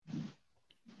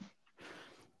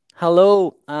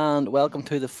Hello and welcome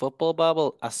to the Football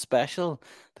Babble, a special.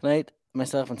 Tonight,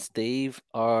 myself and Steve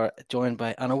are joined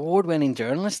by an award winning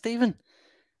journalist, Stephen,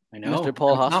 I Mr. know, Paul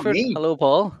and it's not Hosford. me. Hello,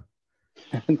 Paul.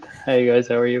 Hey guys,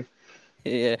 how are you?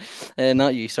 Yeah,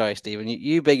 not you, sorry, Stephen.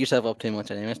 You big yourself up too much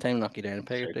anyway. It's time to knock you down a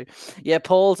peg or Sure. two. Yeah,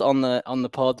 Paul's on the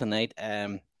pod tonight.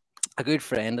 A good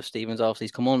friend of Stephen's, obviously.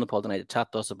 He's come on the pod tonight to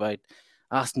chat to us about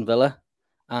Aston Villa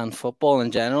and football in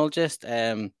general. Just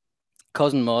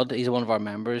cousin Mud, he's one of our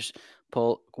members.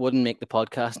 Paul wouldn't make the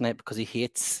podcast tonight because he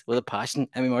hates with a passion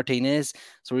Emmy Martinez,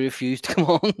 so we refused to come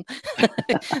on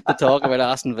to talk about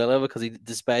Aston Villa because he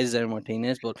despises Emmy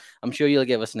Martinez. But I'm sure you'll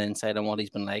give us an insight on what he's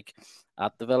been like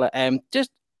at the Villa.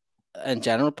 Just in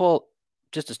general, Paul,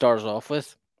 just to start us off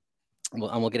with, and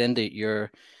we'll get into your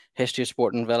history of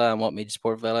sporting Villa and what made you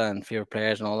support Villa and favorite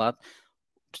players and all that.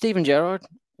 Stephen Gerrard,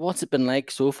 what's it been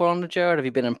like so far under Gerrard? Have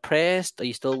you been impressed? Are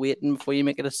you still waiting before you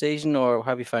make a decision, or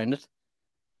have you found it?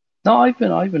 No, I've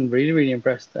been really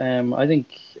impressed. I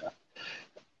think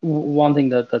one thing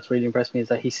that's really impressed me is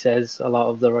that he says a lot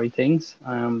of the right things.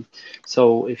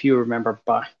 So if you remember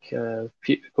back a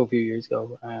few years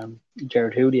ago,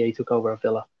 Gerard Houllier took over at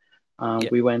Villa. Yeah,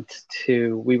 We went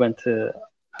to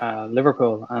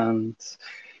Liverpool, and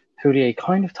Houllier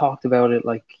kind of talked about it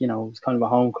like it was kind of a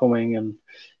homecoming, and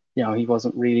he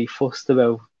wasn't really fussed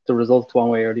about the result one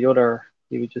way or the other.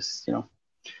 He was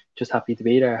just happy to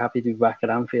be there, happy to be back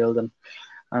at Anfield,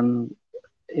 and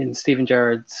in Steven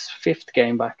Gerrard's fifth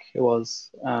game back, he was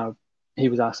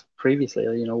asked previously,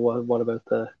 what about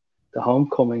the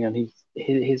homecoming, and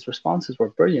his responses were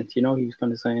brilliant. He was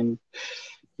kind of saying,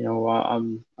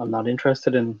 I'm not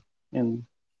interested in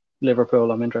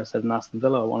Liverpool. I'm interested in Aston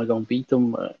Villa. I want to go and beat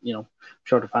them. I'm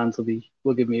sure the fans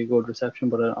will give me a good reception,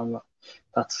 but I'm not,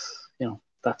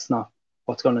 that's not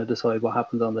what's going to decide what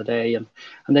happens on the day. And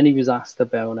then he was asked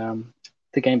about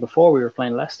the game before we were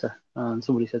playing Leicester, and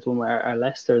somebody said to him, "Are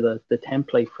Leicester the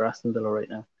template for Aston Villa right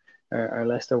now? Are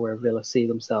Leicester where Villa see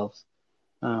themselves?"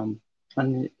 Um,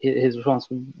 and his response,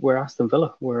 "We're Aston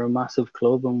Villa. We're a massive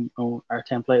club, and our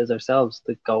template is ourselves.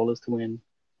 The goal is to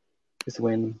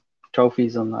win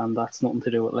trophies, and that's nothing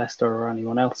to do with Leicester or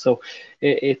anyone else." So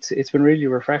it's been really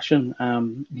refreshing.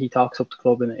 He talks up the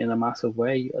club in a massive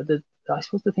way. I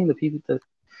suppose the thing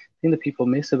that people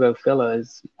miss about Villa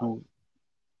is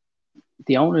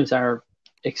the owners are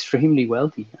extremely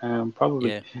wealthy.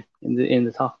 Probably yeah, in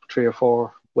the top three or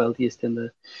four wealthiest in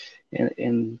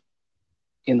in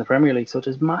in the Premier League. So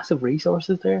there's massive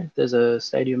resources there. There's a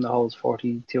stadium that holds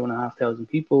 42,500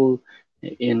 people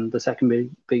in the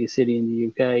second biggest city in the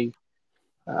UK,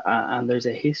 and there's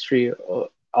a history,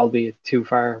 albeit too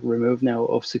far removed now,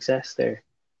 of success there.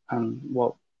 And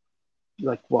what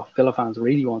Villa fans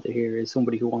really want to hear is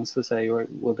somebody who wants to say, right,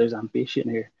 well, there's ambition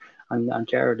here. And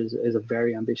Jared is a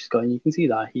very ambitious guy, and you can see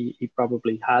that he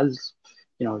probably has,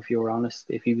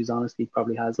 if he was honest, he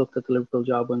probably has looked at the Liverpool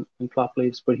job when Klopp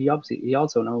leaves, but he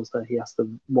also knows that he has to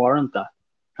warrant that.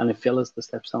 And if Villa's the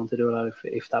stepstone to do that,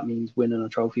 if that means winning a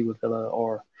trophy with Villa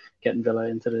or getting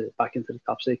Villa back into the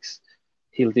top six,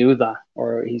 he'll do that,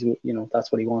 or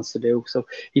that's what he wants to do. So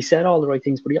he said all the right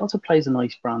things, but he also plays a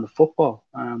nice brand of football.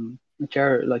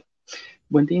 Jared, like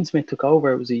when Dean Smith took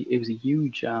over, it was a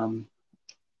huge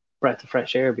breath of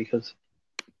fresh air because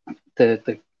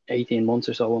the 18 months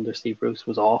or so under Steve Bruce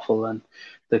was awful, and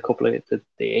the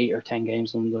 8 or 10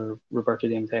 games under Roberto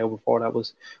Di Matteo before that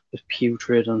was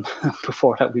putrid, and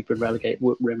before that we'd been relegated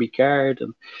with Remy Gard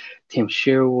and Tim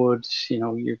Sherwood.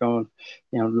 You're going,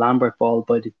 Lambert ball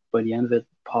by the end of it.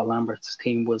 Paul Lambert's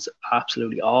team was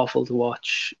absolutely awful to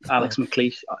watch. Alex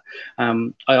McLeish.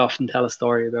 I often tell a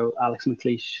story about Alex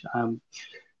McLeish.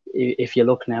 If you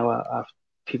look now at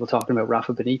people talking about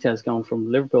Rafa Benitez going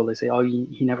from Liverpool, they say, "Oh,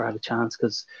 he never had a chance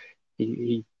because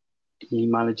he, he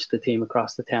managed the team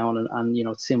across the town," and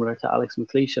it's similar to Alex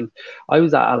McLeish. And I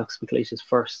was at Alex McLeish's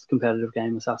first competitive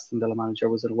game as Aston Villa manager.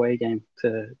 Was an away game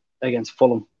to against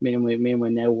Fulham. Me and my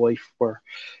now wife were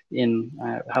in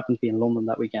happened to be in London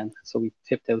that weekend, so we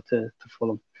tipped out to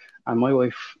Fulham. And my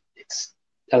wife, it's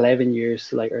 11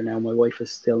 years later now, my wife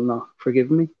is still not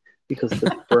forgiven me because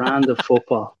the brand of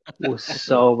football was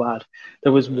so bad.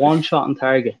 There was one shot on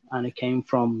target, and it came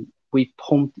from we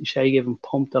pumped Shay Given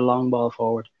pumped a long ball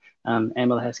forward, and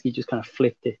Emil Heskey just kind of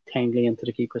flipped it tangly into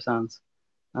the keeper's hands.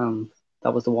 And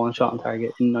that was the one shot on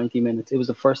target in 90 minutes. It was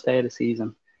the first day of the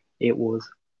season. It was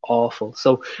awful.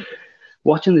 So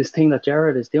watching this thing that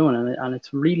Jared is doing, and it's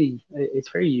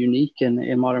very unique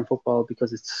in modern football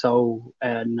because it's so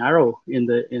narrow in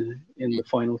the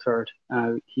final third.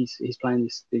 He's playing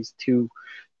these two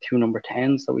number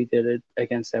 10s that we did it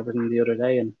against Everton the other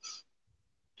day,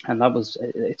 and that was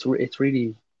it's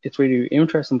really it's really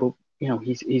interesting. But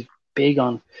he's big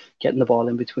on getting the ball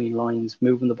in between lines,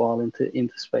 moving the ball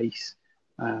into space.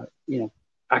 Uh, you know,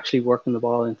 actually working the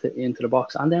ball into the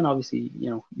box, and then obviously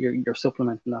you're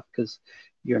supplementing that because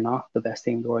you're not the best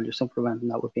team in the world. You're supplementing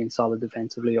that with being solid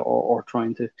defensively or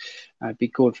trying to be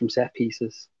good from set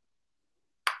pieces.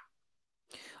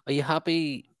 Are you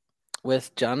happy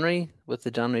with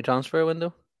the January transfer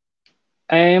window?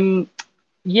 Um,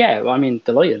 yeah, I mean,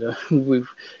 delighted. We've,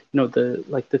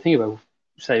 the thing about,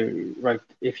 say, right,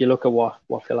 if you look at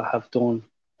what Villa have done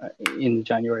in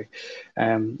January,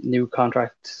 new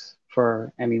contracts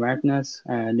for Emi Martinez,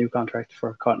 new contract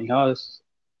for Courtney Hawes,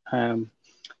 um,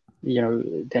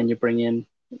 then you bring in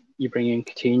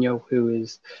Coutinho, who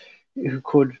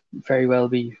could very well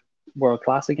be world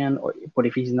class again, but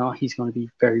if he's not, he's going to be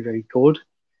very, very good,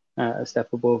 a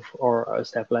step above or a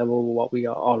step level with what we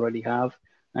already have.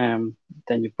 Um,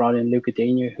 then you've brought in Luca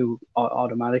Digne, who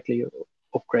automatically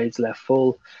upgrades left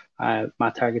full.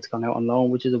 Matt Targett's gone out on loan,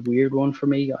 which is a weird one for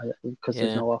me because there's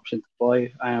Yeah. no option to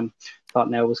buy. Thought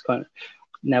now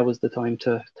was the time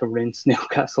to rinse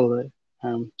Newcastle,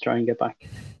 try and get back,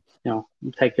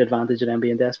 take advantage of them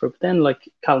being desperate. But then, like,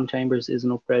 Callum Chambers is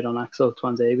an upgrade on Axel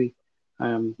Twanzebe.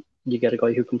 You get a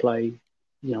guy who can play,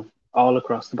 all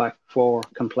across the back four,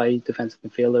 can play defensive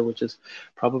midfielder, which is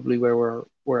probably where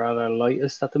we're at our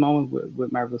lightest at the moment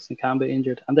with Marvelous Nakamba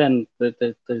injured. And then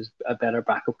there's a better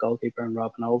backup goalkeeper in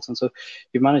Robin Olsen. So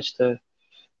you've managed to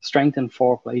strengthen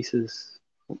four places,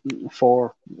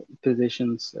 four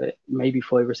positions, maybe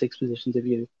 5 or 6 positions if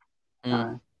you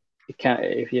Mm.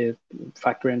 if you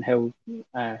factor in how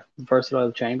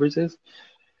versatile Chambers is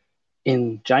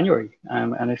in January.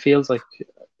 And it feels like,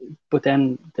 but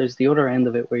then there's the other end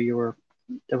of it where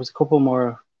there was a couple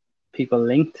more people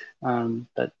linked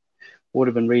that would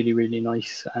have been really, really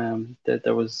nice. That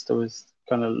there was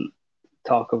kind of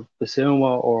talk of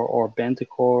Basuma or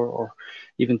Bentacore or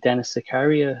even Dennis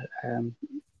Zakaria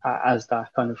as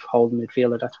that kind of holding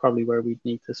midfielder. That's probably where we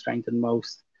need to strengthen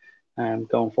most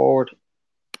going forward.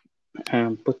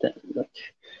 But then,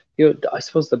 like, I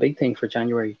suppose the big thing for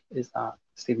January is that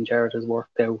Steven Gerrard has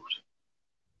worked out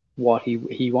what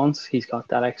he wants. He's got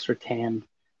that extra 10.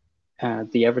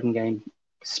 The Everton game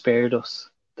spared us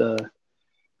the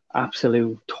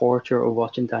absolute torture of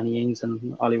watching Danny Ings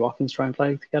and Ollie Watkins try and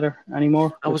play together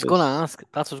anymore, I which was gonna was. ask.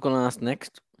 That's what I was gonna ask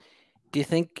next. Do you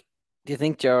think? Do you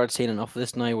think Gerard's seen enough of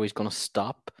this now where he's gonna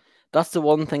stop? That's the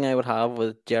one thing I would have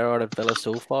with Gerard at Villa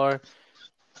so far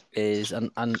is,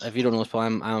 and if you don't know, this,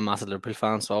 I'm a massive Liverpool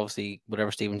fan, so obviously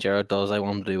whatever Steven Gerrard does, I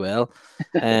want him to do well.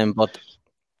 But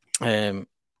um,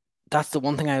 that's the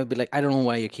one thing I would be like, I don't know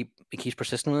why he keeps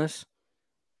persisting with this.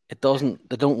 They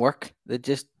don't work. They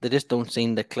just don't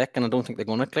seem to click, and I don't think they're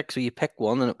gonna click. So you pick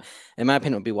one, and in my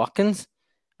opinion, it would be Watkins,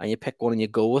 and you pick one and you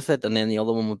go with it, and then the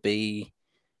other one would be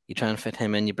you try and fit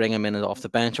him in, you bring him in off the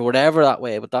bench or whatever that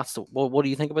way. But what do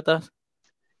you think about that?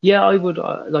 Yeah, I would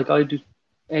I'd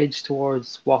edge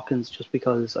towards Watkins just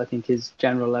because I think his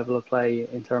general level of play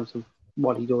in terms of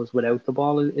what he does without the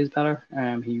ball is better.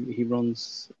 He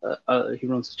runs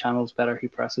the channels better. He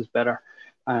presses better.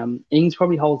 Ings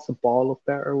probably holds the ball up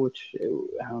better, which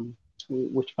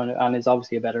kind of, and is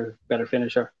obviously a better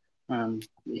finisher.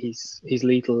 He's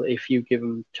lethal if you give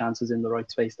him chances in the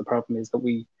right space. The problem is that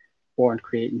we weren't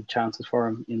creating chances for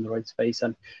him in the right space,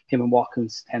 and him and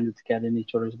Watkins tended to get in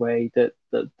each other's way. The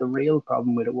real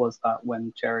problem with it was that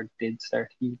when Gerrard did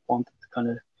start, he wanted to kind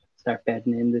of start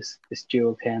bedding in this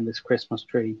dual 10, this Christmas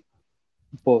tree.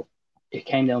 But it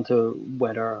came down to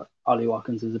whether Ollie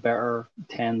Watkins is a better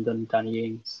 10 than Danny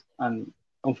Ings. And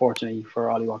unfortunately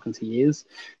for Ollie Watkins, he is.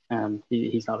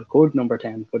 He's not a good number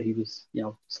 10, but he was,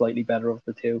 slightly better of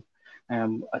the two.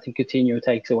 I think Coutinho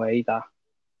takes away that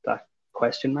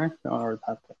question mark or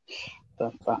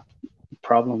that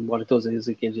problem. What it does is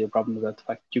it gives you a problem about the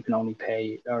fact that you can only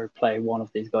pay or play one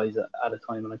of these guys at a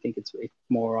time, and I think it's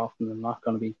more often than not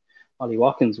going to be Ollie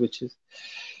Watkins, which is,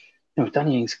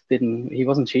 Danny Ings he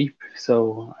wasn't cheap,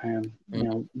 so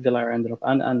Villar ended up,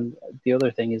 and the other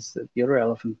thing is that the other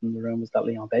elephant in the room is that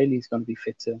Leon Bailey is going to be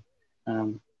fit soon,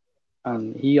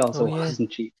 and he Oh also yeah, wasn't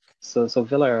cheap. So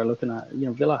Villa are looking at,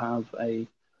 Villa have a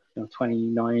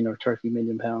 29 or 30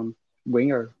 million pound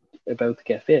winger about to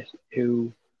get fit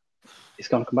who is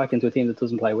going to come back into a team that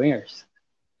doesn't play wingers.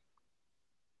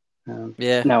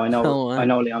 yeah. Now Oh, I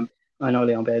know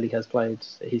Leon Bailey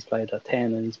he's played at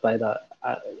 10 and he's played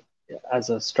as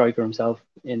a striker himself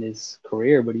in his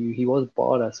career, but he was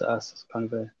bought as kind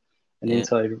of an yeah.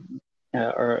 inside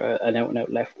or an out and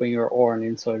out left winger or an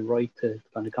inside right to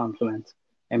kind of complement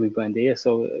Emi Buendia.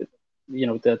 So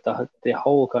the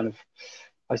whole kind of,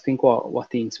 I think what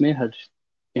Dean Smith had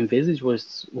envisaged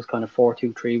was kind of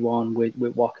 4-2-3-1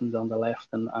 with Watkins on the left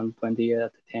and Buendia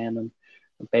at the 10 and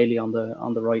Bailey on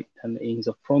the right and Ings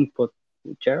up front. But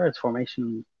Gerrard's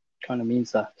formation kind of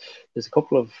means that there's a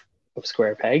couple of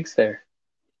square pegs there.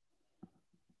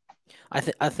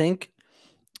 I think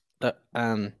that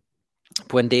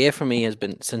Buendia for me has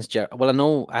been since Gerrard. Well, I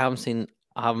know I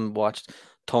haven't watched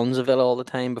tons of Villa all the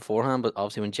time beforehand, but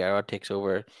obviously when Gerrard takes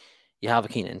over, you have a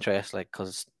keen interest, like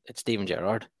because it's Steven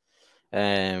Gerrard.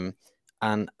 And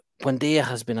Buendia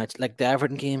has been like the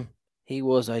Everton game. He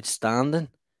was outstanding.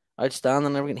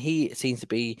 Everything. He seems to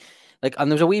be like, and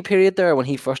there was a wee period there when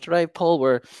he first arrived, Paul,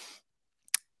 where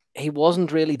he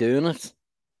wasn't really doing it.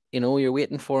 You're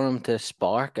waiting for him to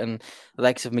spark, and the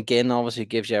likes of McGinn obviously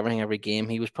gives you everything every game.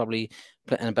 He was probably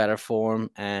in a better form.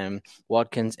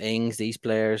 Watkins, Ings, these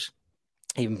players,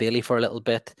 even Bailey for a little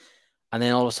bit, and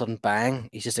then all of a sudden, bang,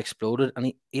 he's just exploded,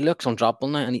 and he looks undroppable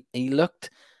now, and he looked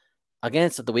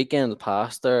against at the weekend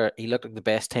past there, he looked like the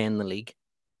best 10 in the league,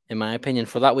 in my opinion,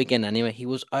 for that weekend anyway. He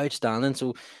was outstanding.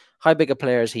 So how big a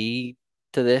player is he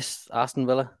to this Aston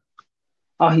Villa?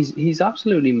 Oh, he's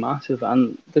absolutely massive,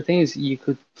 and the thing is,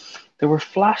 there were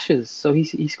flashes. So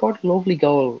he scored a lovely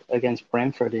goal against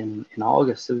Brentford in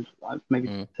August. It was maybe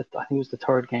I think it was the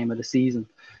third game of the season,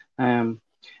 and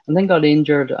then got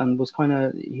injured and was kind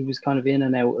of in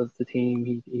and out of the team.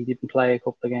 He didn't play a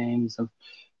couple of games, and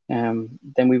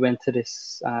then we went to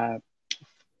this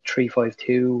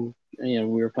 3-5-2. We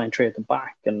were playing three at the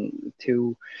back and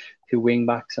two wing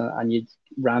backs, and you'd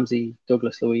Ramsey,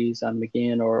 Douglas Luiz, and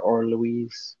McGinn, or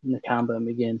Luiz, Nakamba,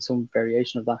 McGinn, some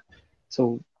variation of that.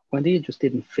 So Buendia just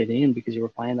didn't fit in because you were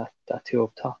playing that two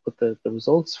up top. But the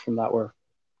results from that were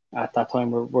at that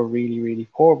time were really, really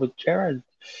poor. But Gerrard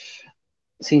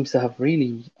seems to have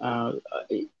really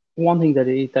one thing that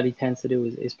he tends to do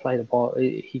is play the ball.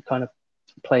 He kind of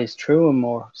plays through him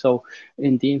more. So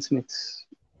in Dean Smith's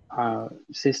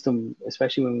system,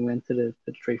 especially when we went to the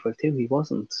 3-5-2, he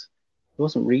wasn't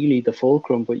really the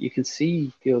fulcrum. But you can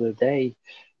see the other day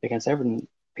against Everton,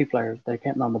 they're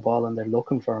getting on the ball and they're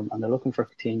looking for him and they're looking for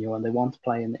Coutinho and they want to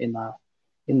play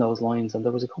in those lines. And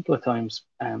there was a couple of times,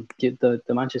 the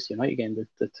Manchester United game,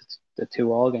 the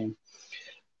 2-2 game,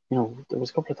 there was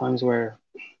a couple of times where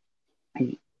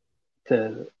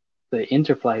the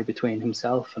interplay between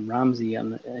himself and Ramsey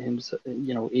and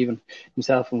even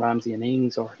himself and Ramsey and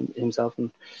Ings, or himself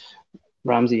and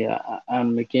Ramsey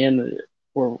and McGinn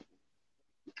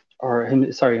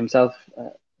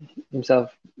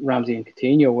himself, Ramsey and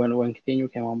Coutinho when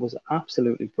Coutinho came on was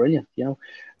absolutely brilliant.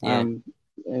 And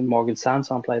Morgan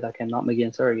Sanson played that game, not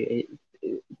McGinn. Sorry,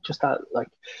 just that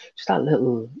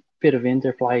little bit of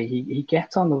interplay. He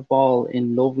gets on the ball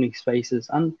in lovely spaces,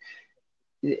 and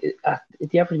at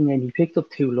the Everton game, he picked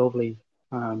up two lovely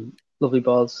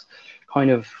balls, kind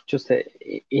of just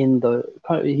he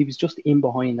was just in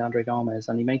behind Andre Gomez,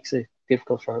 and he makes it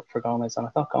difficult for Gomez. And I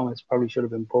thought Gomez probably should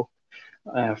have been booked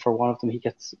for one of them.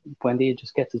 Buendia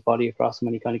just gets his body across him,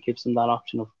 and he kind of gives him that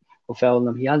option of fouling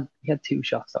them. He had two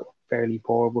shots that were fairly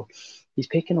poor, but he's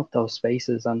picking up those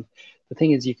spaces. And the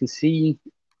thing is, you can see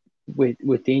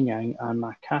with Dean Yang and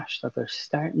Matt Cash that they're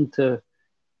starting to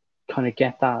kind of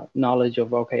get that knowledge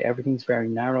of, okay, everything's very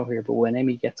narrow here, but when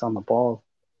Emi gets on the ball,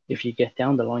 if you get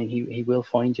down the line, he will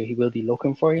find you. He will be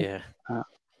looking for you. Yeah.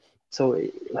 So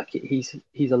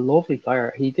he's a lovely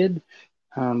player. He did,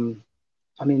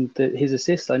 his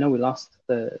assist. I know we lost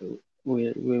the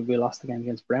game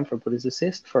against Brentford, but his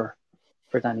assist for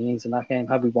Danny Ings in that game,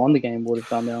 had we won the game, would have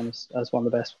gone down as one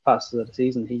of the best passes of the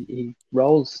season. He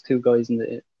rolls two guys in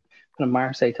the kind of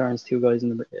Marseille turns two guys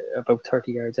in about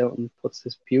 30 yards out and puts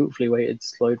this beautifully weighted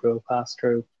slide rule pass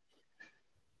through.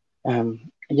 And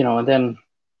then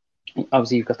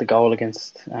obviously you've got the goal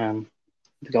against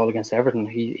Everton.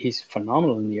 He's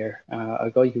phenomenal in the air.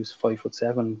 A guy who's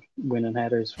 5'7", winning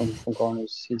headers from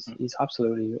corners. He's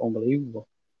absolutely unbelievable.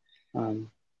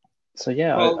 So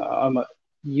yeah, I'm a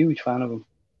huge fan of him.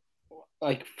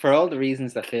 Like, for all the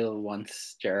reasons that Phil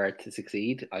wants Gerrard to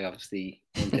succeed, I obviously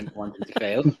want him to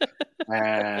fail. But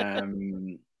I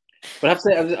have to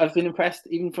say, I've been impressed,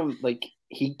 even from, like,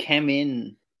 he came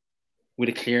in with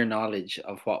a clear knowledge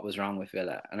of what was wrong with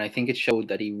Villa. And I think it showed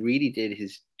that he really did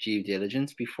his due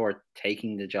diligence before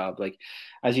taking the job. Like,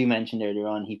 as you mentioned earlier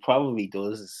on, he probably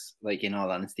does, like, in all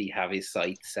honesty, have his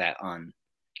sights set on,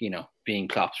 being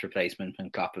Klopp's replacement when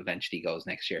Klopp eventually goes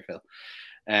next year, Phil.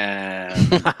 But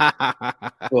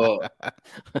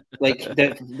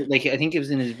I think it was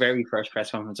in his very first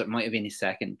press conference. It might have been his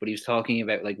second, but he was talking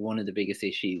about, like, one of the biggest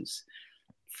issues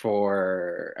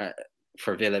for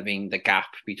Villa being the gap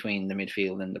between the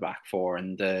midfield and the back four,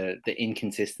 and the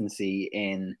inconsistency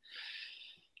in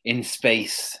in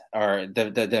space, or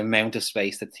the amount of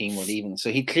space that the team were leaving. So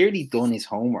he'd clearly done his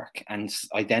homework and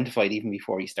identified even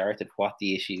before he started what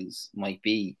the issues might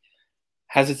be.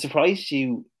 Has it surprised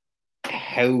you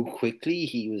how quickly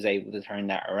he was able to turn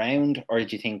that around, or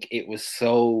did you think it was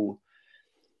so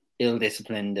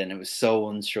ill-disciplined and it was so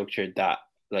unstructured that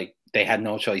like they had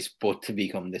no choice but to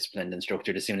become disciplined and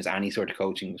structured as soon as any sort of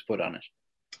coaching was put on it?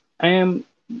 I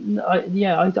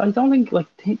don't think like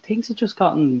things have just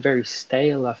gotten very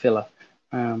stale. I feel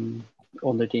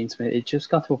under Dean Smith, it just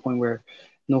got to a point where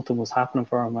nothing was happening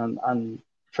for him, and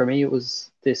for me, it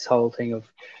was this whole thing of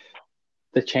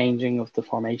the changing of the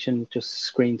formation just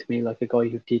screamed to me like a guy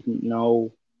who didn't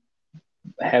know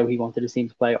how he wanted his team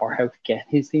to play or how to get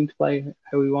his team to play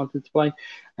how he wanted to play.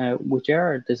 With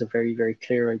Gerrard, there's a very, very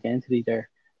clear identity there.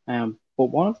 But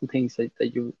one of the things that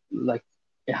you like,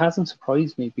 it hasn't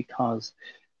surprised me because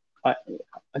I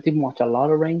didn't watch a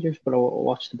lot of Rangers, but I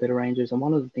watched a bit of Rangers, and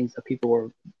one of the things that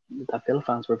Villa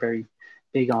fans were very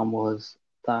big on was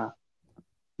that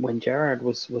when Gerrard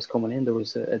was coming in, there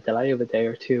was a delay of a day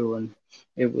or two, and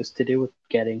it was to do with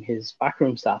getting his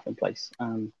backroom staff in place,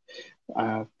 and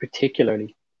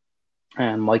particularly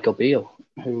Michael Beale,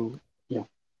 who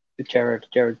Gerrard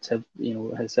said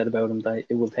has said about him that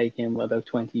it will take him about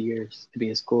 20 years to be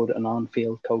as good an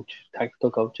on-field coach,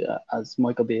 tactical coach as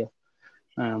Michael Beale.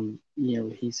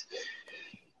 He's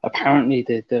apparently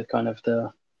the kind of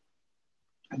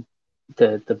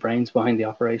the brains behind the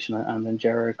operation, and then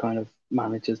Gerrard kind of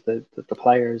manages the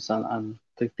players and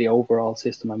the overall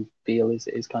system, and Beale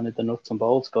is kind of the nuts and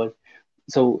bolts guy.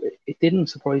 So it didn't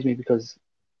surprise me because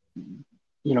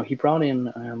he brought in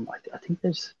I think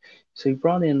he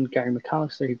brought in Gary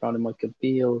McAllister, he brought in Michael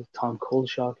Beale, Tom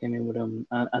Culshaw came in with him,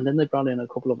 and then they brought in a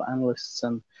couple of analysts,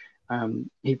 and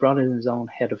he brought in his own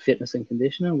head of fitness and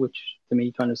conditioning, which to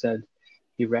me kind of said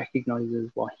he recognizes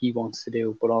what he wants to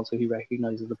do, but also he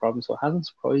recognizes the problem. So it hasn't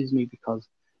surprised me because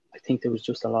I think there was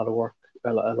just a lot of work,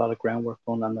 a lot of groundwork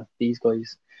done, and that these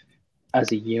guys,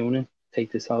 as a unit,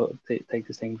 take this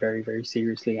thing very, very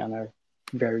seriously and are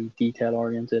very detail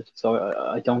oriented. So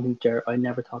I don't think I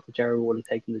never thought that Gerrard would have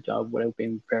taken the job without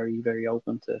being very, very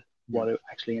open to what it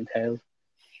actually entailed.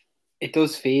 It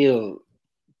does feel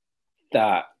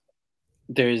that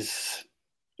there's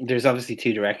obviously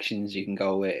two directions you can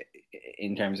go with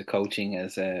in terms of coaching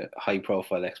as a high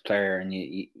profile ex-player, and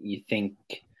you think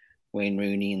Wayne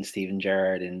Rooney and Steven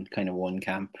Gerrard in kind of one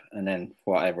camp, and then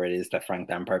whatever it is that Frank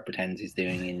Lampard pretends he's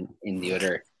doing in the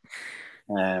other.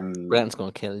 Brent's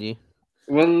going to kill you.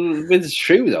 Well, it's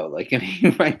true though. Like, I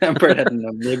mean, Frank Lampard had an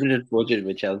unlimited budget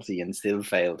with Chelsea and still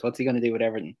failed. What's he going to do with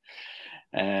Everton?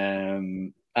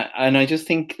 And I just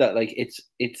think that like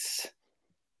it's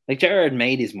like Gerrard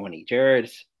made his money. Gerrard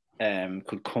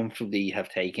could comfortably have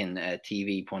taken a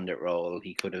TV pundit role.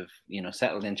 He could have,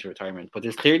 settled into retirement. But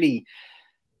there's clearly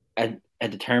a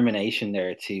determination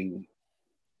there to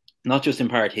not just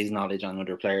impart his knowledge on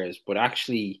other players, but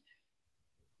actually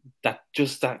that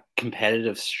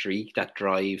competitive streak, that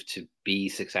drive to be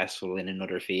successful in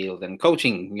another field. And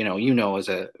coaching, as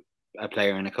a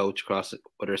player and a coach across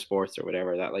other sports or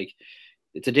whatever, that like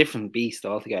it's a different beast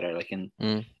altogether. Like, and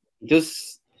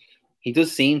he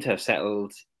does seem to have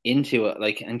settled into it.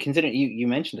 Like, and considering you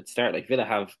mentioned at the start, like Villa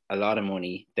have a lot of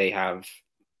money. They have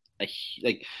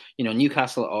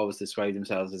Newcastle always describe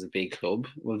themselves as a big club.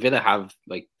 Well, Villa have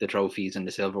like the trophies and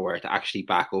the silverware to actually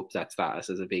back up that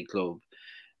status as a big club.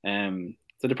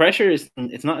 So the pressure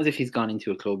it's not as if he's gone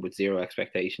into a club with zero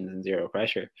expectations and zero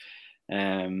pressure.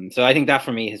 So I think that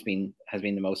for me has been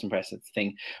the most impressive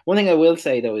thing. One thing I will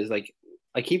say though is like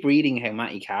I keep reading how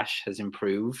Matty Cash has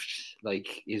improved.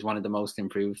 Like he's one of the most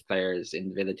improved players in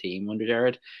the Villa team under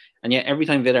Gerrard. And yet every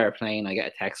time Villa are playing, I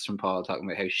get a text from Paul talking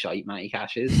about how shite Matty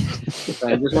Cash is. So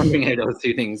I'm just wondering how those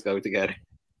two things go together.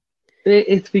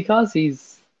 It's because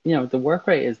he's, the work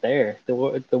rate is there. The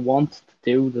want to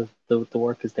do the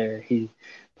work is there. He's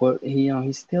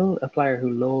still a player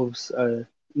who loves a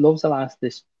last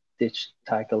ditch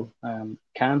tackle.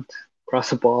 Can't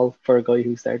cross a ball for a guy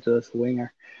who started as a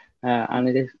winger. And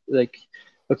it is like,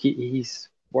 look, he's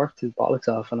worked his bollocks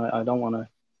off, and I don't want to,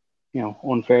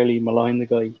 unfairly malign the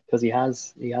guy because he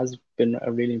has been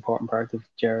a really important part of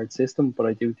Gerrard's system. But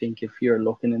I do think if you're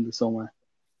looking in the summer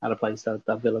at a place that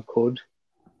Villa could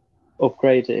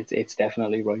upgrade, it's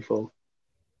definitely Rightful.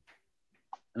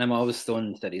 And I'm always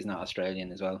stunned that he's not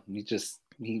Australian as well.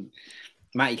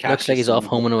 Matty Cash looks like he's off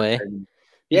home and away.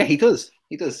 Yeah, he does.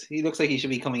 He looks like he should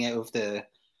be coming out of the.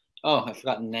 Oh, I've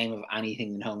forgotten the name of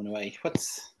anything in Home and Away.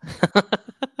 What's is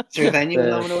there a venue in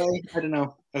Home and Away? I don't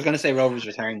know. I was going to say Rovers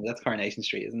Return. That's Coronation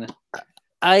Street, isn't it?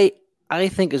 I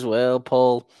think as well,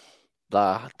 Paul,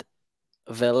 that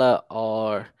Villa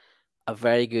are a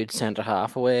very good centre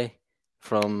half away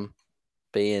from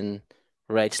being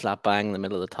right slap bang in the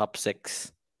middle of the top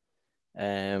six.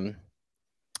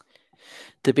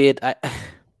 Debate.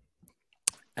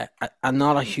 I'm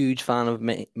not a huge fan of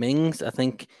Mings. I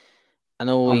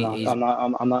know he's. I'm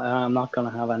not going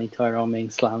to have any Tyrone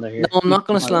Mings slander here. No, I'm not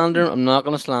going to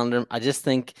slander him. I just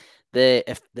think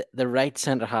if the right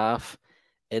centre half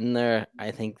in there,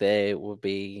 I think they would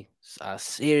be a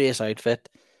serious outfit.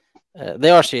 They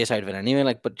are serious outfit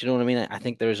anyway. But you know what I mean. I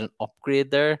think there's an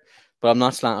upgrade there. But I'm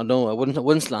not slander. No, I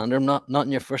wouldn't slander him. Not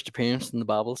in your first appearance in the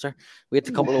Babble, sir. Wait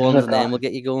a couple of ones and then we'll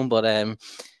get you going. But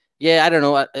yeah, I don't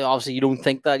know. Obviously, you don't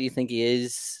think that. You think he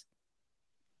is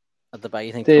at the back.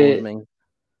 You think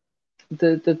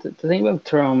the thing about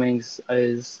Tyrone Mings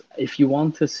is, if you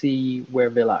want to see where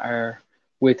Villa are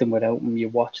with and without him, you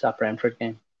watch that Brentford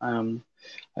game.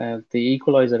 The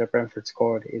equaliser that Brentford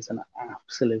scored is an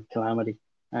absolute calamity.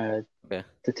 The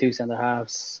two centre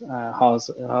halves, Haas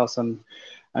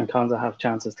and Konsa, have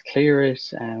chances to clear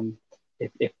it.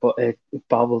 It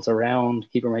bobbles around.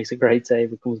 Keeper makes a great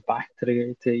save. It comes back to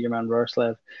your man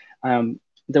Roerslev.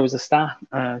 There was a stat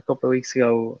a couple of weeks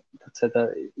ago that said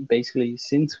that basically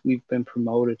since we've been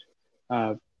promoted,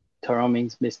 Tyrone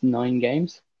Mings missed 9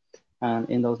 games, and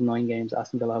in those 9 games,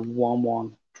 Aston Villa have won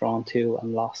 1, drawn 2,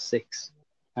 and lost 6.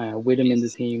 With him in the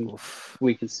team,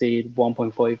 we concede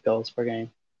 1.5 goals per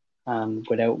game, and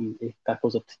without him, that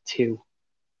goes up to 2.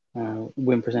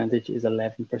 Win percentage is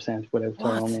 11% without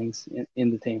Tyrone Mings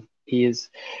in the team.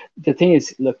 The thing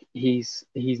is, look, he's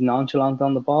nonchalant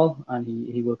on the ball and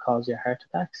he will cause you heart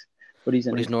attacks, but he's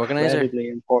an incredibly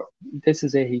important. This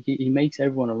is it. He makes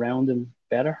everyone around him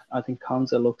better. I think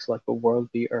Konsa looks like a world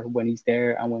beater when he's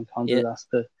there, and when Konsa has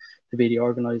to be the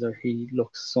organizer, he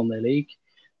looks Sunday League.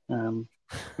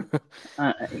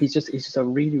 He's just a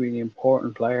really, really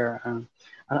important player, and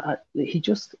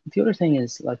the other thing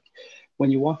is, like,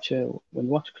 when you watch your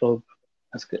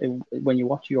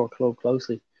club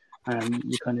closely,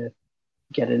 you kind of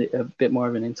get a bit more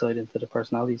of an insight into the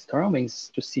personalities. Tyrone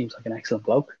Mings just seems like an excellent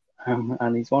bloke,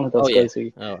 and he's one of those guys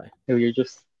who you're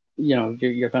just,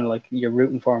 you're kind of like, you're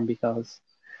rooting for him because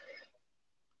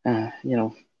that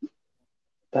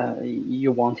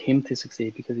you want him to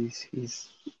succeed, because he's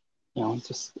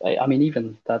just, I mean,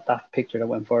 even that picture that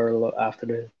went viral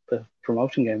after the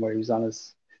promotion game, where he was on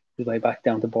his way back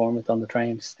down to Bournemouth on the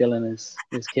train, still in his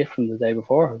kit from the day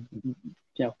before,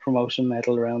 promotion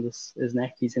medal around his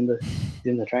neck. He's in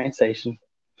the train station.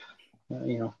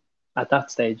 At that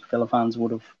stage, Villa fans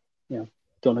would have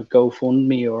done a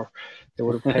GoFundMe, or they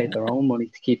would have paid their own money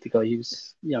to keep the guy.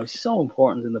 He's so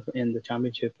important in the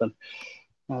championship, and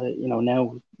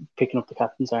now picking up the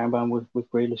captain's armband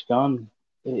with Grealish gone,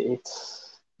 it's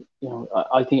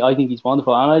I think he's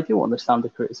wonderful, and I do understand the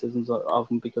criticisms of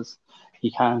him, because he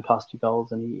can cost you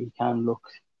goals and he can look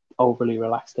overly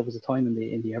relaxed. There was a time in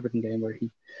the Everton game where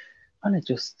he kind of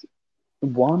just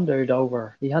wandered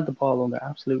over. He had the ball under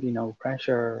absolutely no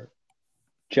pressure,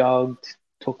 jogged,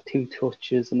 took 2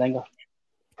 touches, and then got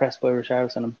pressed by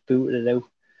Richarlison and booted it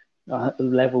out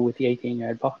level with the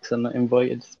 18-yard box and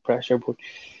invited pressure. But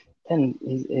then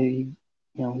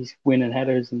he's winning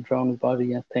headers and throwing his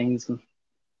body at things, and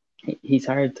he's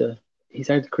hard to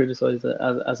criticise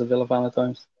as a Villa fan at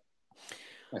times.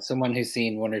 As someone who's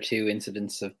seen 1 or 2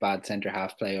 incidents of bad centre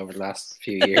half play over the last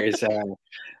few years, I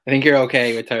think you're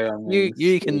okay with Tyrone.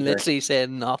 You can literally say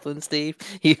nothing, Steve.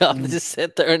 You have to just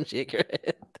sit there and shake your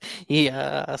head.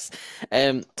 Yes.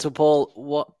 So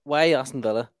Paul, why Aston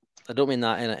Villa? I don't mean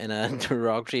that in a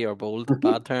derogatory or bold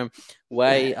bad term.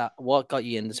 Why? What got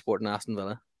you into supporting Aston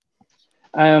Villa?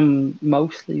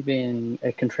 Mostly being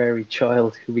a contrary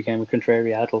child who became a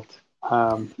contrary adult.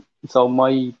 So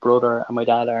my brother and my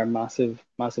dad are massive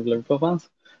Liverpool fans.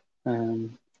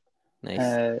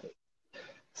 Nice.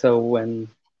 So when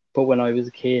I was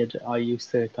a kid, I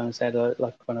used to kind of say that,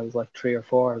 like, when I was like 3 or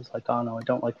 4, I was like, oh no, I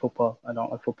don't like football. I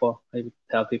would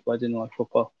tell people I didn't like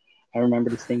football. I remember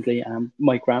distinctly.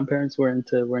 My grandparents were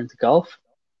into golf.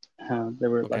 They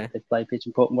were like, they play pitch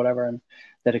and putt and whatever, and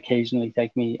they'd occasionally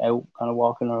take me out, kind of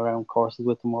walking around courses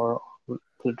with them, or to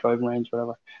the driving range, or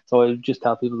whatever. So I would just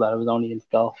tell people that I was only into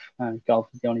golf, and golf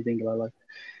is the only thing that I like.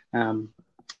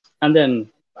 And then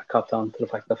I copped on to the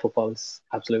fact that football is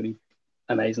absolutely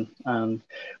amazing, and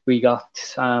we got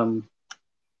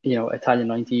Italian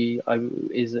 90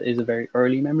 is a very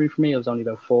early memory for me. I was only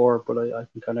about 4, but I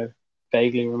can kind of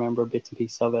vaguely remember bits and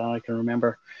pieces of it, and I can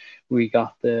remember we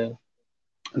got the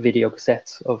video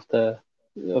cassettes of the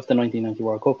 1990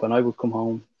 World Cup, and I would come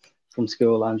home from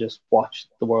school and just watch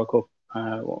the World Cup,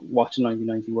 watch the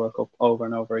 1990 World Cup over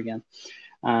and over again.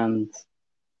 And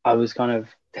I was kind of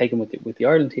taken with the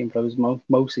Ireland team, but I was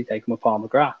mostly taken with Paul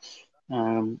McGrath.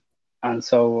 And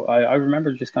so I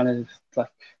remember just kind of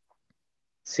like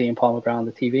seeing Paul McGrath on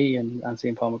the TV and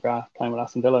seeing Paul McGrath playing with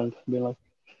Aston Villa and being like,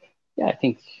 yeah, I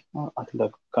think I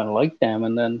kind of like them.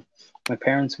 And then my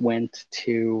parents went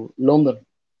to London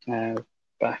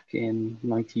back in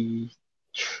 '93.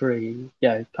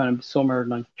 Yeah, kind of summer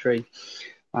 '93,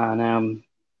 and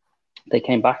they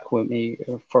came back with me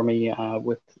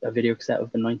with a video cassette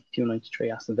of the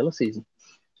 '92-'93 Aston Villa season.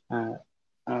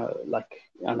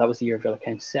 And that was the year Villa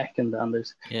came second. And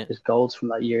there's goals from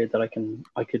that year that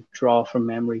I could draw from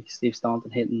memory. Steve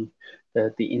Staunton hitting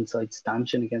the inside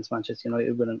stanchion against Manchester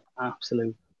United with an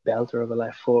absolute belter of a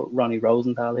left foot. Ronnie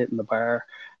Rosenthal hitting the bar.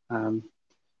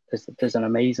 There's an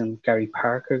amazing Gary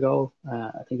Parker goal.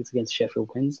 I think it's against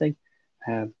Sheffield Wednesday.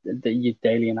 The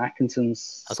Dalian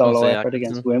Atkinson's solo effort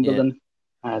against Wimbledon.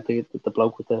 The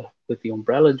bloke with the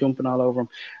umbrella jumping all over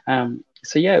him.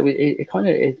 So yeah, it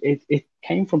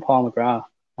came from Paul McGrath,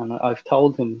 and I've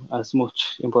told him as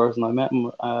much in person. I met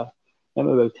him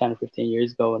about 10 or 15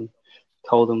 years ago, and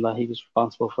told him that he was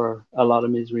responsible for a lot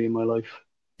of misery in my life.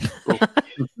 But,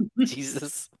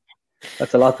 Jesus,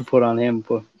 that's a lot to put on him,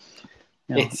 but.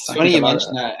 It's funny you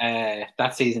mention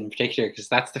that season in particular, because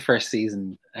that's the first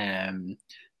season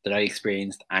that I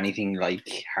experienced anything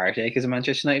like heartache as a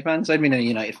Manchester United fan. So I've been a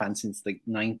United fan since like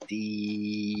 90 to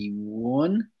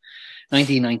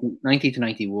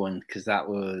 91, because that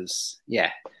was,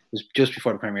 it was just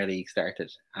before the Premier League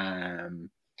started. I'm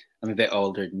a bit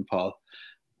older than Paul,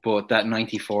 but that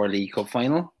 94 League Cup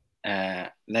final,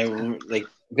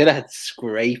 Villa had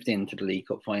scraped into the League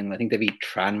Cup final. I think they beat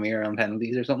Tranmere on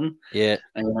penalties or something. Yeah,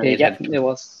 it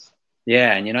was.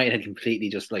 Yeah, and United had completely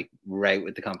just like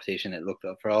routed the competition. It looked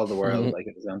up for all the world like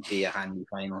it was going to be a handy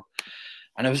final,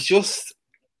 and it was just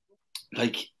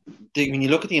like when you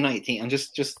look at the United team, and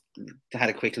just had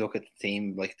a quick look at the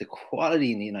team, like the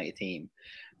quality in the United team.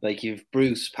 Like you've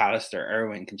Bruce, Pallister,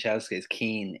 Irwin, Kanchelskis,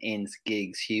 Keane, Ince,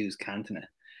 Giggs, Hughes, Cantona.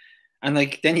 And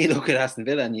like then you look at Aston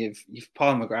Villa and you've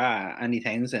Paul McGrath, Andy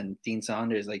Townsend, Dean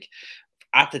Saunders. Like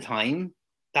at the time,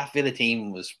 that Villa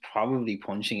team was probably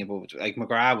punching above. Like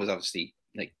McGrath was obviously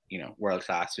like world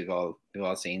class. We've all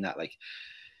seen that. Like,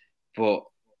 but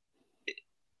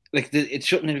it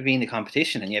shouldn't have been the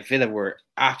competition, and yet Villa were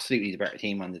absolutely the better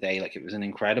team on the day. Like it was an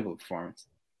incredible performance.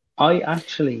 I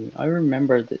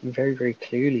remember that very, very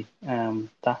clearly.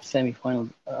 That semi-final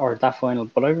or that final,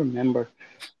 but I remember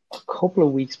a couple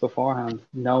of weeks beforehand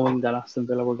knowing that Aston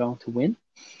Villa were going to win,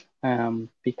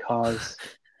 because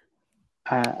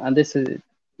and this is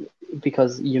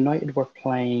because United were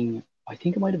playing, I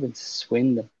think it might have been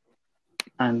Swindon,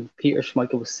 and Peter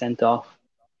Schmeichel was sent off.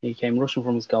 He came rushing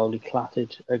from his goal. He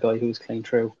clattered a guy who was clean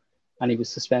through, and he was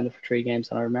suspended for 3 games.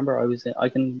 And I remember I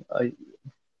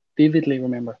vividly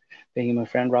remember being in my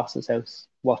friend Ross's house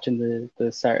watching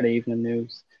the Saturday evening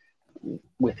news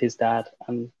with his dad,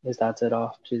 and his dad said,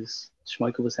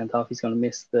 Schmeichel was sent off, he's going to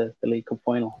miss the League Cup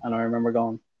final. And I remember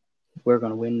going, we're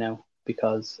going to win now,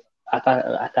 because at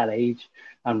that age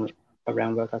and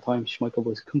around about that time, Schmeichel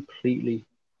was completely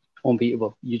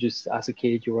unbeatable. You just, as a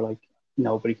kid, you were like,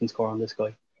 nobody can score on this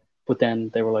guy. But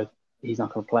then they were like, he's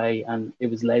not going to play, and it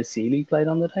was Les Sealy played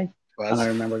on the day. And I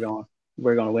remember going,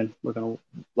 we're going to win. We're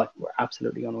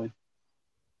absolutely going to win.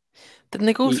 Didn't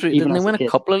they go through? Didn't they win a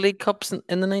couple of League Cups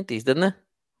in the 90s? Didn't they?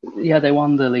 Yeah, they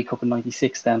won the League Cup in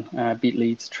 '96. Then beat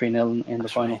Leeds 3-0 in the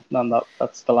final. Right. And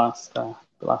that's the last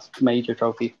major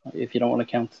trophy, if you don't want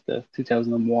to count the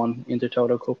 2001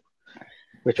 Intertoto Cup,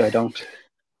 which I don't.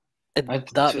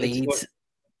 That Leeds.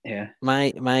 Yeah.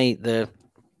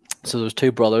 So those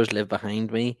 2 brothers lived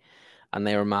behind me, and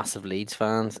they were massive Leeds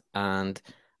fans, and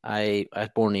I was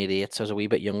born in '88, so I was a wee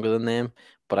bit younger than them,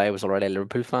 but I was already a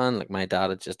Liverpool fan. Like my dad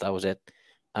that was it.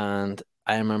 And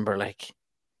I remember like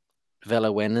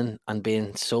Villa winning and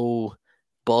being so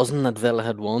buzzing that Villa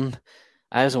had won.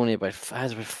 I was only about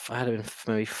five.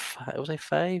 Was I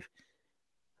 5?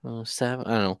 Oh, 7. I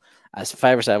don't know. I was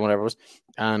 5 or 7, whatever it was.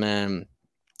 And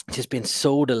just being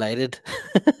so delighted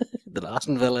that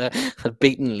Aston Villa had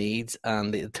beaten Leeds,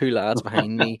 and the 2 lads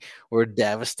behind me were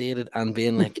devastated, and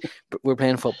being like, we're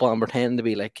playing football and pretending to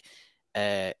be like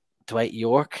Dwight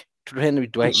York,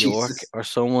 or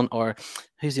someone, or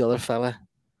who's the other fella?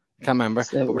 I can't remember,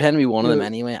 but pretend to be one of them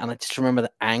anyway. And I just remember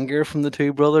the anger from the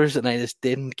 2 brothers, and I just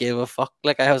didn't give a fuck.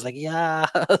 Like I was like,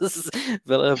 yes,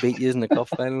 Villa beat you in the cup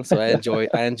final. So I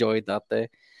enjoyed that day.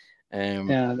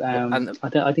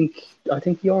 I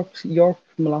think York,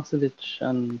 Milosevic,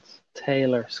 and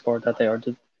Taylor scored that day, or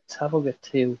did Savoga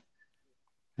too?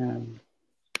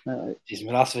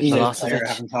 Milosevic, I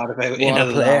haven't thought about in a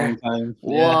long time.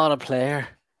 What a player!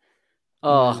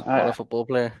 Oh, what a football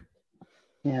player!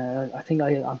 Yeah, I think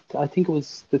it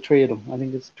was the three of them. I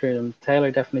think it's the three of them.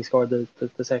 Taylor definitely scored the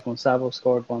second one. Savo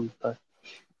scored one that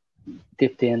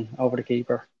dipped in over the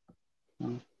keeper.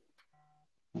 And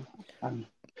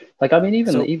like, I mean,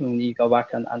 even when you go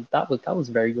back and that was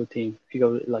a very good team. If you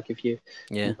go if you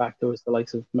went back, there was the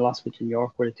likes of Milosevic and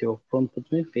York were the two up front, but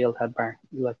the midfield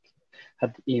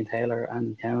had Ian Taylor,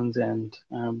 Andy Townsend,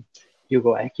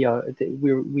 Hugo Ekia.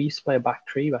 We used to play a back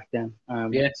three back then.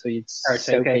 So you'd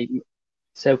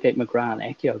Southgate, McGrath,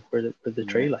 and Ekia were the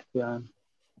three. But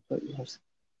it was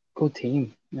a good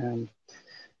team.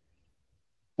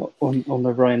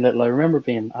 Under Brian Little, I remember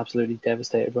being absolutely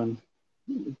devastated when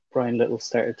Brian Little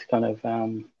started to kind of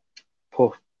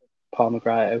put Paul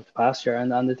McGrath out the pasture.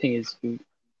 And the thing is,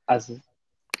 as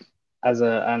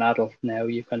an adult now,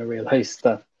 you kind of realise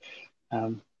that,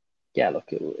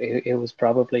 it was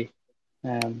probably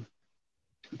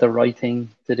the right thing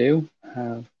to do.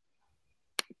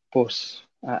 But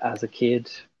as a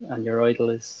kid, and your idol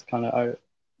is kind of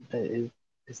is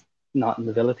not in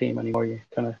the Villa team anymore, you're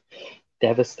kind of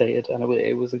devastated. And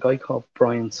it was a guy called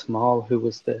Brian Small who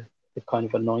was the kind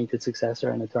of anointed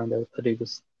successor, and it turned out that he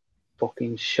was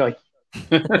fucking shite.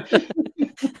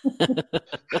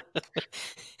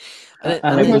 I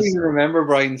don't even remember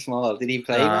Brian Small. Did he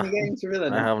play many games for Villa?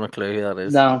 I haven't a clue who that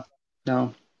is. No.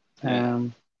 Yeah.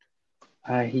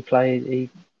 He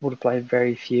would have played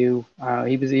very few.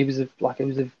 He was a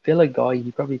Villa guy.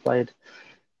 He probably played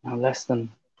less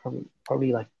than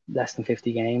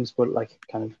 50 games, but like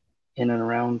kind of in and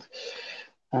around.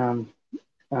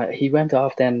 He went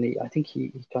off then. I think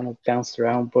he kind of bounced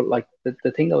around, but like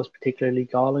the thing that was particularly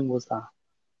galling was that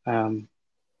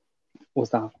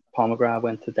Paul McGrath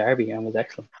went to Derby and was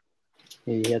excellent.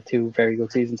 He had two very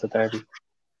good seasons at Derby,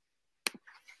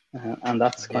 and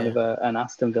that's kind of an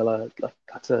Aston Villa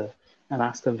an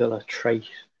Aston Villa trait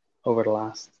over the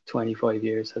last 25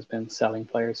 years has been selling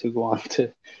players who go on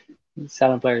to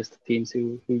teams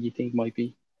who you think might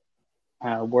be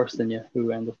worse than you,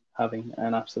 who end up having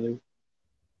an absolute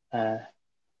an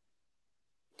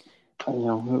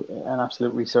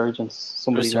absolute resurgence.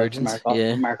 Somebody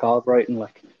like Mark Albrighton,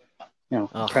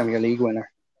 Premier League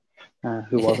winner,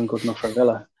 who wasn't good enough for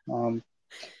Villa.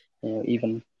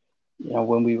 Even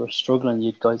when we were struggling,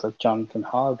 you'd guys like Jonathan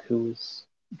Hogg, who was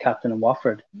captain in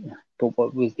Watford, but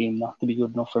what was deemed not to be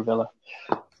good enough for Villa.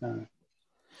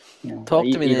 Talk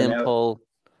to me then, Paul.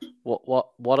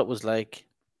 What it was like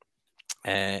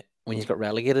when you got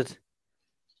relegated?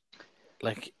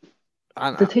 Like,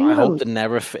 I hope to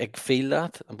never feel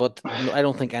that, but I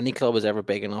don't think any club is ever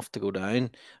big enough to go down.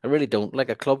 I really don't. Like,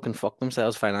 a club can fuck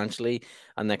themselves financially,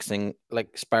 and next thing,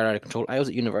 like, spiral out of control. I was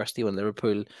at university when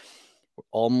Liverpool were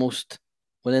almost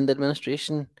went into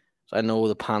administration, so I know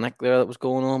the panic there that was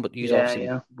going on. But you obviously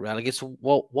relegated. So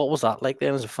what was that like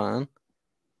then as a fan?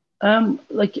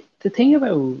 Like, the thing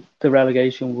about the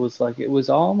relegation was, like, it was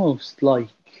almost like,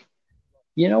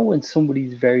 when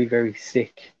somebody's very, very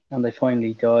sick and they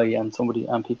finally die, and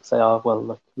people say, oh,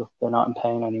 well, look, they're not in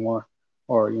pain anymore,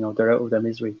 or they're out of their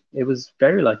misery. It was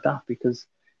very like that because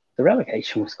the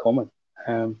relegation was coming.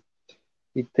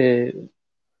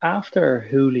 After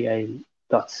Houllier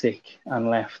got sick and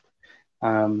left,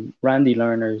 Randy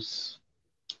Lerner's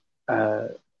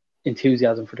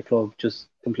enthusiasm for the club just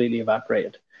completely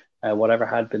evaporated. Whatever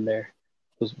had been there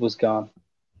was gone,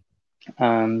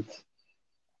 and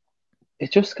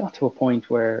it just got to a point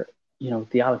where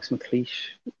the Alex McLeish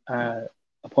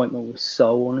appointment was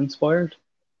so uninspired.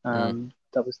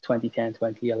 That was 2010,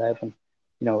 2011.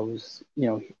 It was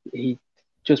he'd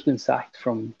just been sacked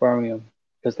from Birmingham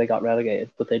because they got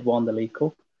relegated, but they'd won the League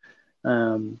Cup.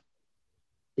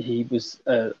 He was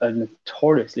a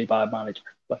notoriously bad manager,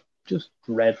 like just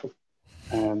dreadful.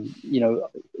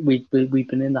 We've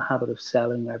been in the habit of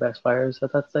selling our best players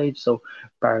at that stage. So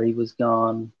Barry was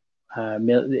gone.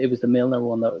 It was the Milner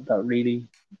one that really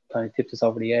kind of tipped us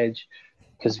over the edge,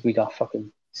 because we got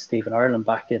fucking Stephen Ireland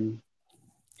back in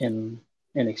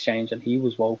exchange, and he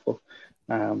was woeful.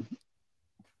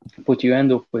 But you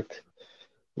end up with,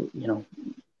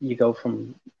 you go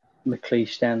from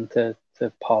McLeish then to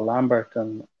Paul Lambert,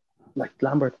 and like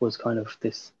Lambert was kind of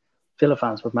this. Villa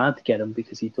fans were mad to get him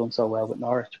because he'd done so well with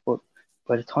Norwich, but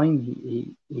by the time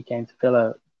he came to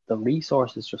Villa, the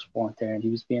resources just weren't there, and he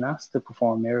was being asked to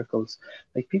perform miracles.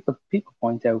 Like, people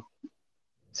point out,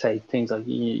 say things like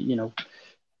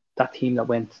that team that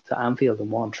went to Anfield and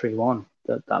won 3-1,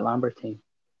 that Lambert team,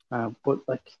 but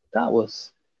like that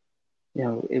was,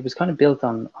 it was kind of built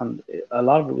on a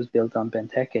lot of it was built on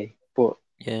Benteke, but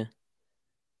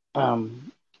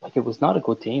like, it was not a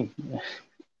good team.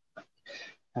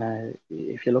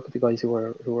 If you look at the guys who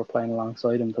were playing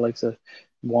alongside him, the likes of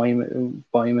Wyman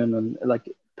and like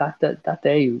that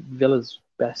day, Villa's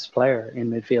best player in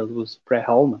midfield was Brett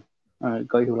Holman, a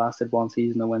guy who lasted one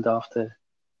season and went off to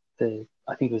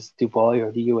I think it was Dubai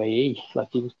or the UAE. Like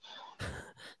he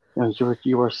was,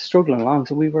 you were struggling along.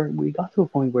 So we got to a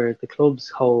point where the club's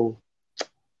whole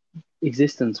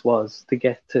existence was to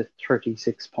get to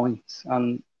 36 points,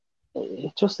 and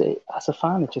as a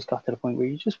fan, it just got to the point where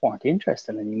you just weren't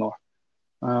interested anymore.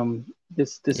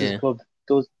 This is a club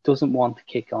that doesn't want to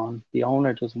kick on. The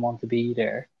owner doesn't want to be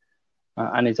there,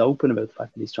 and is open about the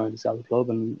fact that he's trying to sell the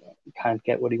club and can't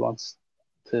get what he wants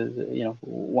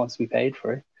wants to be paid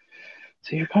for it.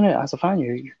 So you're kind of, as a fan,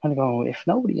 you're kind of going, if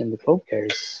nobody in the club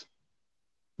cares,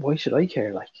 why should I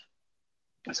care? Like,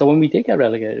 so when we did get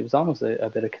relegated, it was almost a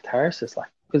bit of catharsis,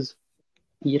 like, because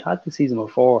you'd had the season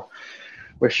before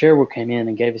where Sherwood came in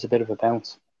and gave us a bit of a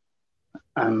bounce,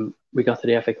 and we got to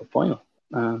the FA Cup final.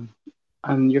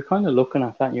 And you're kind of looking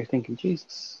at that and you're thinking,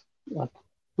 Jesus, like,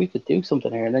 we could do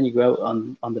something here. And then you go out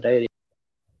on the day of the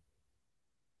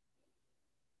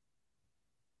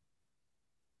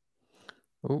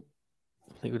Oh,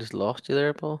 I think we just lost you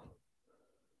there, Paul.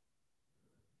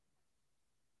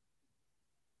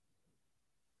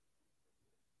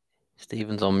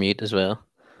 Stephen's on mute as well.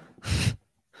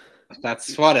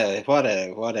 That's what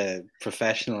a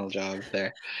professional job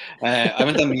there. I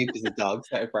went on mute because the dog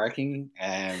started barking.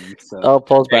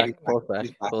 Paul's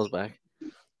back.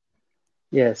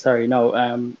 Yeah, sorry, no.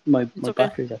 My okay.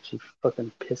 battery's actually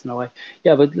fucking pissing away.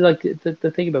 Yeah, but like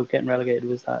the thing about getting relegated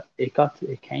was that it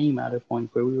came at a point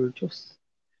where we were just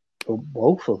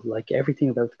woeful. Like everything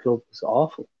about the club was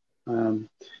awful.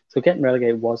 So getting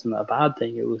relegated wasn't a bad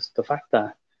thing. It was the fact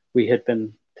that we had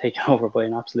been taken over by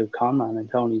an absolute con man in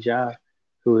Tony Jarr,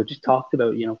 who had talked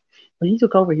about, when he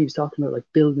took over, he was talking about like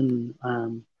building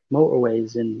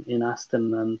motorways in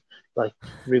Aston and like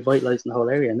revitalising the whole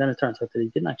area. And then it turns out that he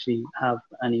didn't actually have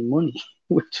any money,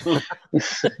 which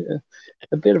is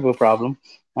a bit of a problem.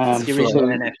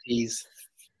 NFTs.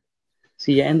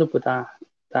 So you end up with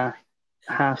that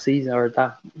half season or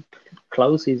that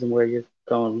close season where you're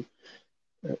going,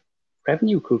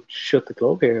 revenue could shut the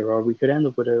club here, or we could end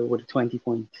up with a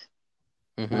 20-point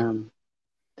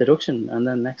deduction, and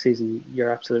then next season you're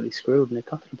absolutely screwed. And it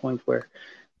got to the point where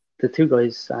the two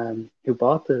guys who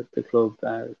bought the club,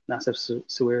 Nassef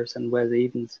Sawiris and Wes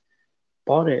Edens,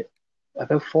 bought it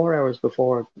about 4 hours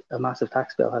before a massive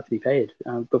tax bill had to be paid.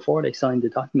 Before they signed the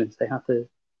documents, they had to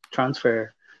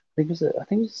transfer, I think it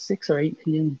was £6 or £8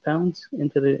 million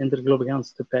into the club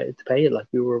accounts to pay it. Like,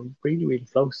 we were really, really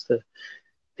close to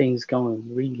things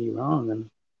going really wrong.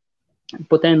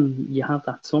 But then you have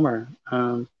that summer,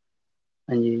 and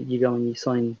you go and you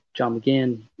sign John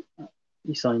McGinn,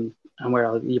 you sign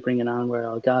you bring in Anwar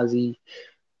Al Ghazi.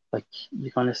 Like,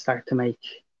 you kind of start to make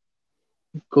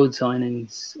good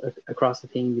signings across the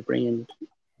team. You bring in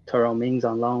Tyrone Mings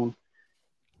on loan,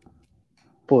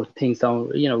 but things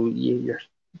don't,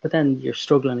 but then you're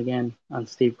struggling again, and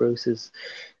Steve Bruce's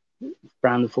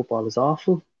brand of football is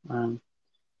awful.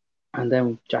 And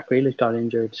then Jack Grealish got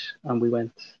injured, and we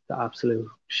went to absolute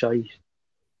shite.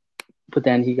 But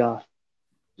then he got,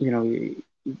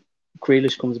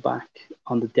 Grealish comes back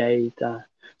on the day that,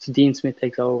 so Dean Smith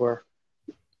takes over,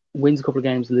 wins a couple of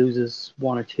games, loses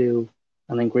one or two,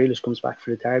 and then Grealish comes back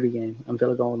for the Derby game, and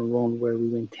Villa go on a run where we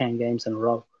win 10 games in a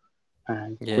row.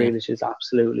 And Grealish is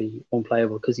absolutely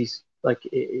unplayable, because he's like,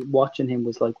 watching him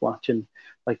was like watching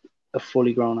like a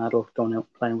fully grown adult going out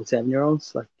playing with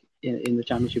 7-year-olds. Like, in the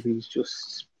Championship, he was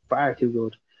just far too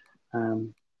good.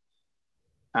 And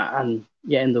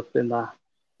end up in that.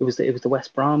 It was the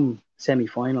West Brom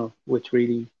semi-final, which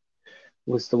really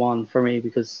was the one for me,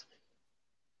 because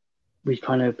we'd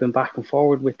kind of been back and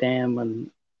forward with them,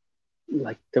 and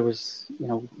like there was,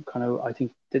 kind of, I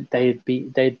think that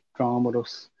they'd drawn with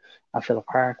us at Phillip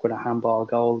Park with a handball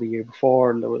goal the year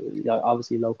before, and there was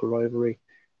obviously local rivalry.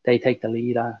 They take the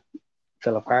lead at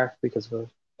Phillip Park because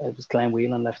it was Glenn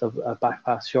Whelan left a back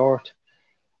pass short,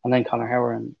 and then Conor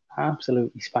Howeran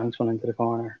absolutely spanks one into the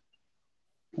corner.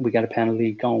 We get a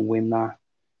penalty, go and win that.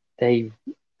 They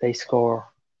score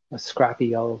a scrappy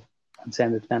goal and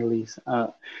send it to penalties.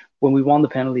 When we won the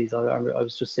penalties, I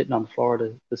was just sitting on the floor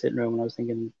of the sitting room, and I was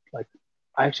thinking, like,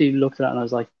 I actually looked at it and I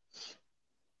was like,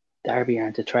 Derby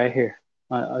aren't a threat here.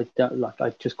 I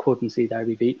just couldn't see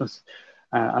Derby beating us.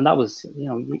 And that was,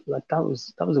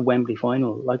 that was a Wembley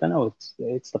final. Like, I know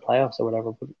it's the playoffs or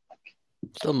whatever, but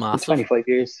still massive. 25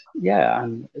 years, yeah,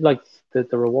 and like the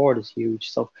reward is huge.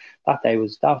 So that day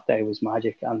was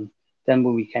magic. And then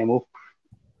when we came up,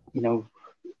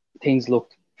 things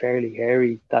looked fairly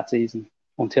hairy that season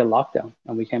until lockdown,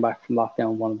 and we came back from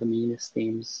lockdown one of the meanest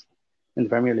teams in the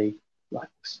Premier League. Like,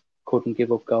 couldn't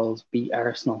give up goals, beat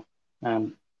Arsenal.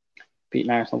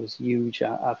 Beating Arsenal was huge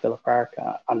at Villa Park,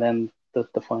 and then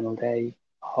the final day.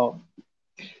 Oh,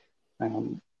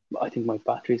 I think my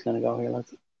battery's going to go here,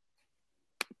 lads.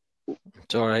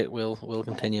 It's all right. We'll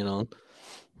continue on.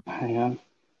 Hang on.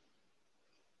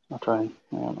 I'll try and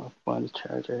I'll find the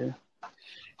charger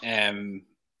here.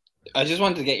 I just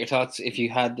wanted to get your thoughts if you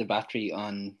had the battery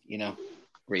on,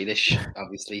 Grealish,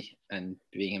 obviously, and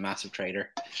being a massive trader.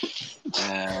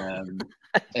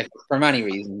 For many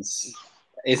reasons.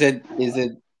 Is it?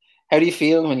 How do you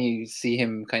feel when you see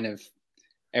him kind of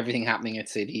everything happening at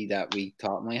City that we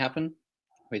thought might happen,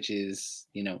 which is,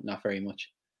 not very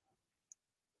much?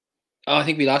 Oh, I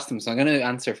think we lost him, so I'm going to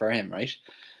answer for him, right?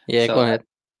 Yeah, so, go ahead.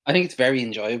 I think it's very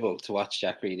enjoyable to watch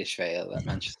Jack Grealish fail at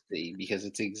Manchester City because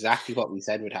it's exactly what we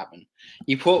said would happen.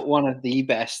 You put one of the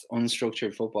best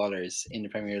unstructured footballers in the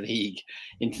Premier League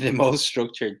into the most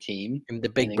structured team. The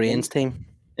big brains team.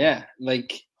 Yeah,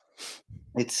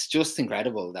 it's just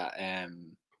incredible that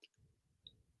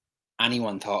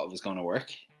anyone thought it was going to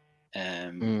work.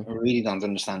 I really don't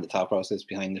understand the thought process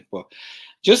behind it, but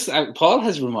just Paul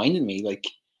has reminded me,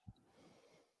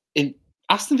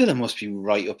 Aston Villa must be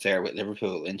right up there with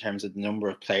Liverpool in terms of the number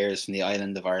of players from the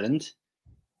island of Ireland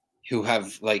who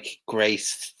have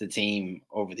graced the team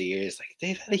over the years.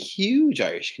 They've had a huge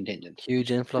Irish contingent,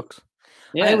 huge influx.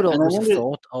 Yeah, I would always have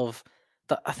thought of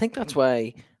that. I think that's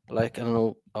why. I don't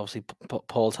know. Obviously,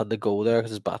 Paul's had to go there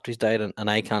because his battery's died, and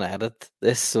I can't edit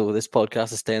this, so this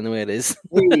podcast is staying the way it is.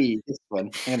 This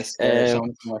one, I'm gonna scare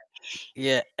someone more.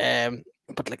 Yeah,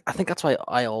 but I think that's why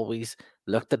I always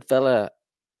looked at Villa,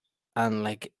 and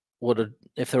would have,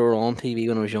 if they were on TV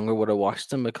when I was younger, would have watched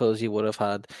them because you would have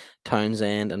had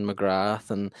Townsend and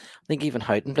McGrath, and I think even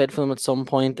Houghton played for them at some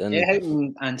point. And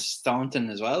Houghton and Staunton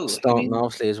as well. Staunton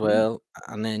obviously as well,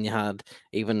 and then you had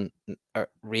even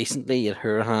recently you had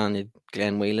Hurahan, you had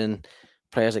Glenn Whelan,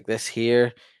 players like this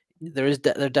here. There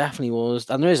definitely was,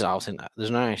 and there is obviously there's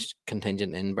an Irish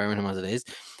contingent in Birmingham as it is.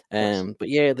 But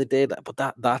yeah, they did.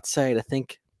 But that side, I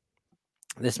think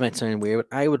this might sound weird,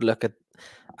 but I would look at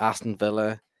Aston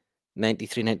Villa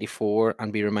 93-94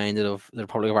 and be reminded of the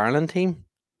Republic of Ireland team.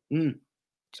 The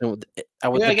two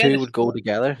would go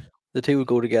together. The two would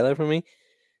go together for me.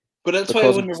 But that's why I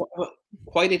wonder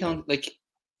why they don't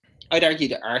I'd argue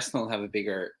that Arsenal have a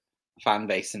bigger fan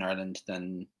base in Ireland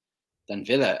than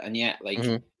Villa, and yet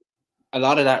a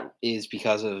lot of that is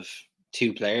because of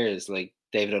two players like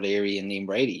David O'Leary and Liam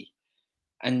Brady.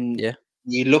 And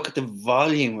you look at the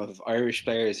volume of Irish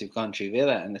players who've gone through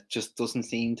Villa, and it just doesn't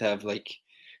seem to have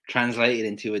translated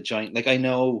into a joint. I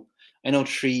know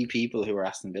 3 people who are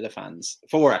Aston Villa fans.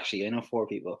 4 actually. I know 4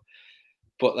 people,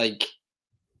 but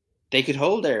they could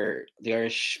hold the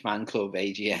Irish fan club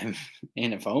AGM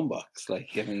in a phone box.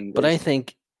 But I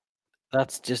think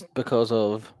that's just because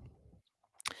of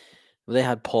they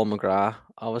had Paul McGrath,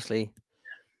 obviously,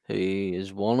 who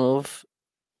is one of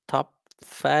top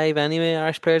 5 anyway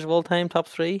Irish players of all time, top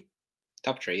 3,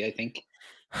 I think.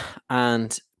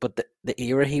 But the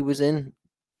era he was in,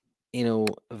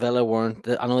 Villa weren't.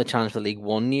 I know they challenged the league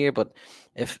 1 year, but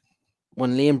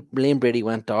when Liam Brady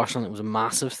went to Arsenal, it was a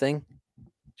massive thing.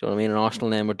 Do you know what I mean? And Arsenal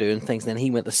then were doing things. Then he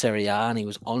went to Serie A and he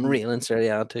was unreal in Serie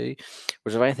A too.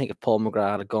 Whereas if I think if Paul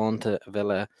McGrath had gone to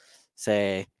Villa,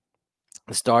 say,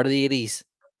 the start of the 80s,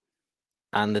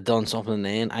 and they'd done something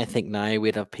then, I think now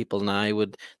we'd have people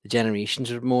with the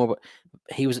generations or more. But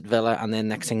he was at Villa, and then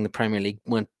next thing the Premier League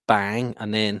went bang,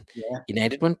 and then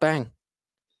United went bang.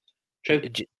 True.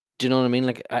 Do you know what I mean?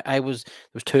 There was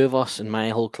 2 of us in my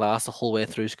whole class the whole way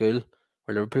through school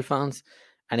were Liverpool fans.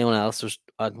 Anyone else was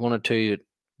 1 or 2.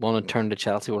 One had turned to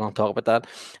Chelsea. We're not talking about that,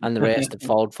 and the rest that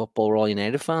followed football were all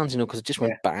United fans. Because it just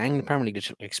went bang. The Premier League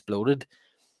just exploded,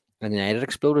 and United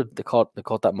exploded. They caught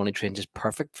that money train just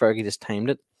perfect. Fergie just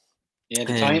timed it. Yeah,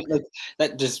 the time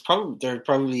that there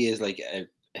probably is a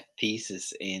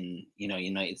thesis in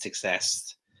United's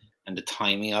success and the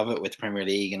timing of it with Premier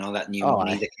League and all that new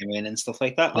money that came in and stuff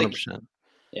like that. 100%.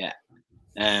 Yeah,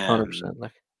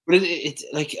 100%. But it's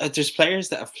there's players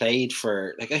that have played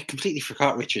for I completely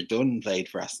forgot Richard Dunn played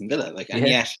for Aston Villa. And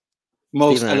yet a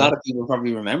lot of people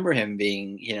probably remember him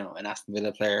being an Aston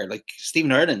Villa player.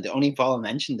 Stephen Ireland. Only Paul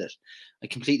mentioned it. I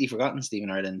completely forgotten Stephen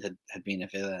Ireland had been a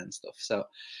Villa and stuff. So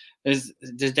there's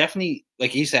definitely,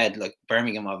 like you said,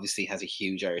 Birmingham obviously has a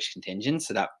huge Irish contingent,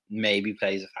 so that maybe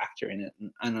plays a factor in it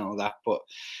and all that. But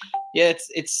yeah,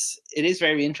 it is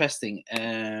very interesting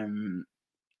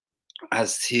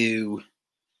as to.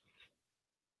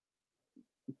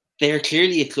 They are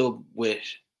clearly a club with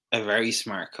a very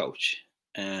smart coach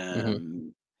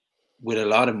with a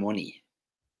lot of money.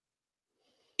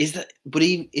 Is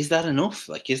that enough?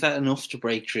 Like, is that enough to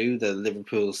break through the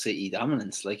Liverpool City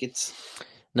dominance? Like, it's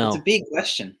a big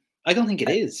question. I don't think it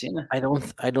is. You know,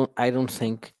 I don't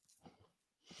think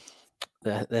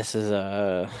that this is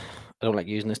a. I don't like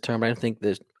using this term, but I don't think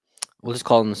there's. We'll just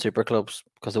call them the super clubs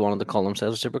because they wanted to call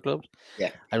themselves super clubs.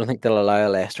 Yeah. I don't think they'll allow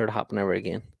Leicester to happen ever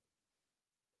again.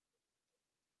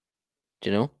 Do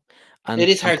you know? And it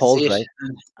is hard Paul's to see right.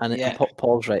 And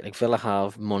Paul's right. Like, Villa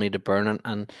have money to burn,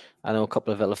 and I know a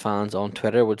couple of Villa fans on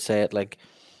Twitter would say it like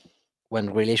when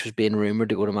Grealish was being rumored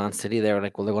to go to Man City, they were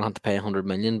like, well, they're going to have to pay 100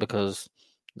 million because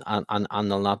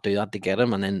and they'll not do that to get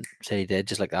him. And then City did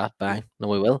just like that. Bang, no,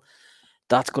 we will.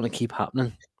 That's going to keep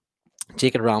happening.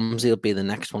 Jacob Ramsey will be the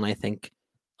next one. I think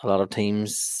a lot of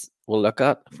teams will look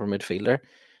at for midfielder.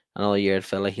 Another year at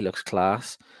Villa, he looks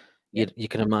class. Yeah. You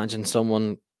can imagine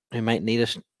someone who might need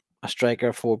a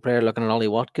striker, 4-player, looking at Ollie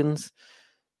Watkins.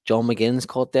 John McGinn's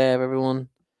caught there of everyone.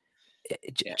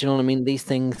 Do you know what I mean? These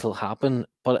things will happen,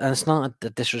 and it's not a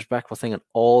disrespectful thing at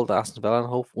all to Aston Villa. I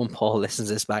hope when Paul listens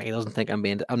to this back, he doesn't think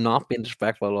I'm not being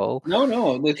disrespectful at all.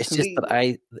 No, it's just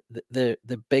that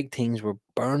the big things were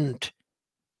burned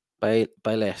by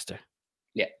Leicester.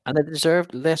 Yeah, and they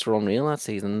deserved. Leicester were unreal that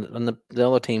season, and the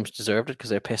other teams deserved it because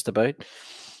they're pissed about.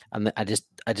 And I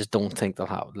just don't think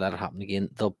they'll let it happen again.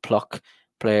 They'll pluck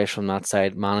players from that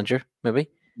side, manager maybe,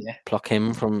 pluck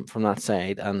him from that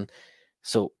side, and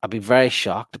so I'd be very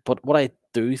shocked. But what I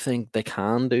do think they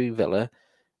can do, Villa,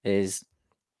 is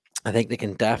I think they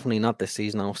can definitely, not this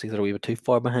season, obviously they're a wee bit too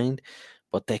far behind,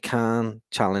 but they can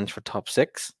challenge for top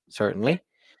 6 certainly.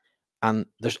 And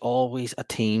there's always a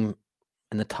team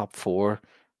in the top 4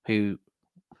 who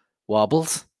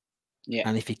wobbles. Yeah.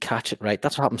 And if you catch it right,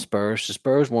 that's what happened to Spurs. The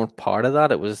Spurs weren't part of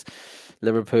that. It was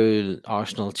Liverpool,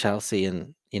 Arsenal, Chelsea,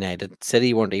 and United.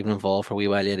 City weren't even involved for a wee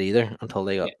while yet either until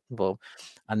they got involved.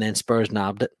 And then Spurs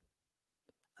nabbed it.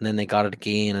 And then they got it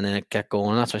again, and then it kept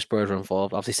going. And that's why Spurs were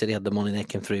involved. Obviously, City had the money, they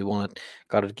came through, won it,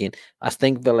 got it again. I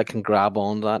think Villa can grab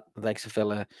on that. Like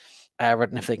Villa,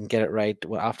 Everton, if they can get it right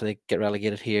after they get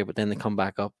relegated here, but then they come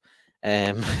back up.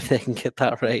 If they can get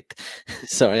that right.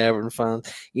 Sorry, Everton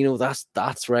fans.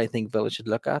 That's where I think Villa should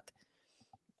look at.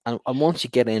 And once you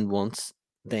get in once,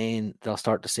 then they'll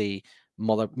start to see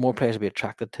more players will be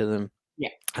attracted to them. Yeah.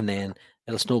 And then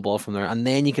it'll snowball from there. And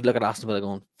then you could look at Aston Villa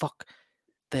going, fuck,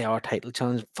 they are title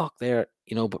challenge. Fuck, they're,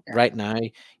 but right now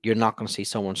you're not going to see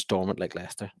someone storm it like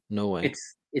Leicester. No way.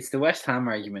 It's the West Ham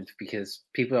argument, because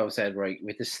people have said, right,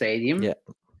 with the stadium,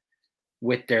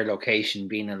 with their location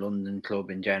being a London club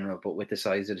in general, but with the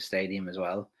size of the stadium as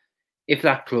well, if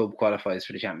that club qualifies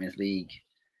for the Champions League,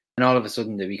 and all of a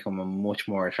sudden they become a much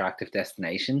more attractive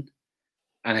destination,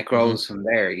 and it grows from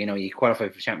there. You qualify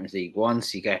for Champions League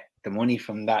once, you get the money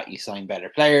from that, you sign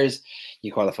better players,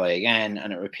 you qualify again,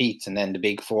 and it repeats, and then the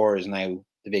big 4 is now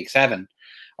the big 7,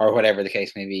 or whatever the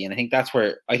case may be. And I think that's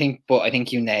where I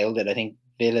think you nailed it. I think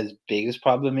Villa's biggest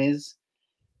problem is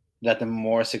that the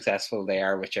more successful they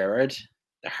are with Gerrard,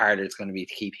 the harder it's going to be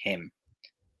to keep him.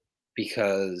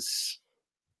 Because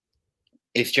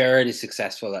if Gerrard is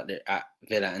successful at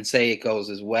Villa, and say it goes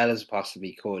as well as it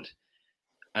possibly could,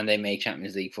 and they make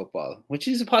Champions League football, which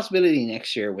is a possibility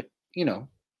next year with,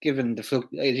 given the,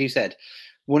 as you said,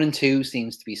 1 and 2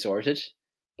 seems to be sorted,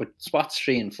 but spots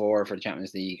 3 and 4 for the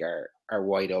Champions League are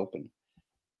wide open.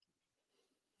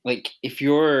 Like, if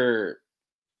you're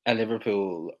a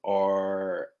Liverpool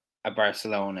or a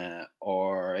Barcelona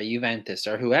or a Juventus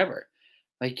or whoever,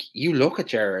 like, you look at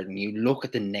Gerrard and you look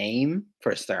at the name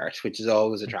for a start, which is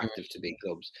always attractive to big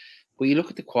clubs, but you look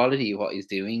at the quality of what he's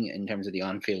doing in terms of the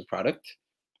on-field product,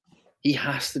 he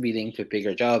has to be linked with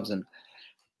bigger jobs. And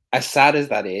as sad as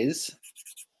that is,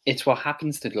 it's what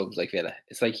happens to clubs like Villa.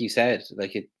 It's like you said,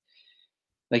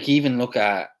 even look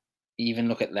at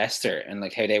Leicester and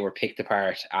like how they were picked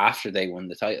apart after they won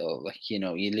the title. Like, you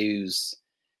lose,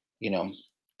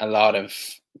 a lot of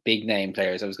big name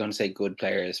players. I was going to say good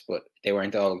players, but they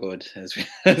weren't all good,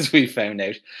 as we found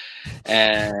out.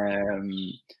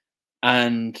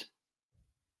 And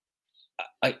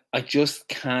I just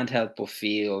can't help but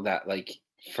feel that, like,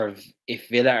 if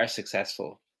Villa are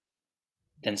successful,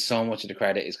 then so much of the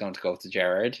credit is going to go to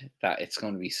Gerrard that it's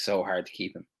going to be so hard to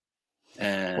keep him.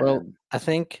 Well, I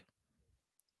think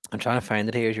I'm trying to find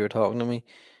it here as you were talking to me.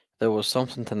 There was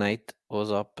something tonight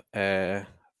was up. I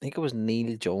think it was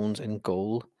Neil Jones in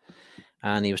goal,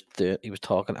 and he was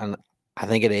talking, and I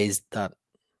think it is that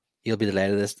you'll be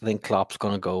delighted with this. I think Klopp's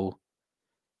going to go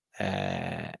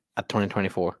at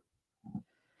 2024.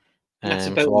 That's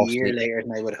about a year later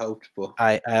than I would have hoped. But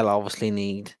I'll obviously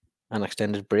need an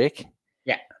extended break.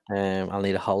 Yeah. I'll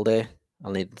need a holiday.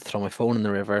 I'll need to throw my phone in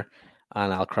the river,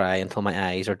 and I'll cry until my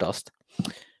eyes are dust.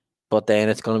 But then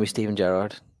it's going to be Steven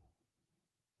Gerrard.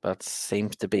 That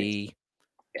seems to be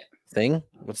thing.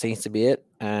 What seems to be it.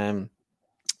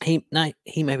 He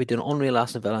may be doing unreal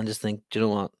Aston Villa and just think, do you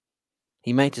know what?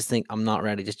 He might just think I'm not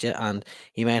ready just yet, and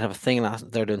he might have a thing in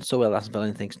they're doing so well Aston Villa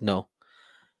and thinks no,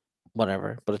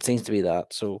 whatever. But it seems to be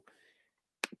that. So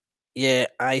yeah,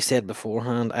 I said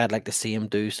beforehand I'd like to see him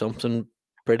do something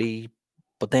pretty,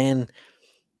 but then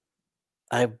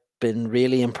I've been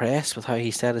really impressed with how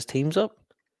he set his teams up.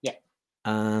 Yeah,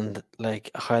 and like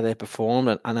how they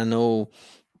performed, and I know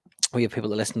we have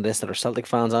people that listen to this that are Celtic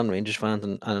fans and Rangers fans,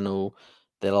 and I know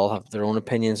they'll all have their own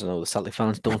opinions. I know the Celtic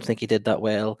fans don't think he did that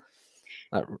well.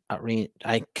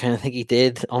 I kind of think he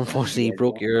did. Unfortunately,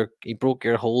 he broke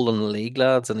your hold on the league,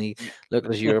 lads, and he looked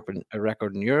at his Europe and a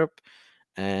record in Europe.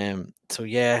 So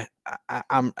yeah,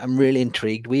 I'm really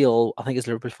intrigued. I think as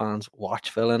Liverpool fans,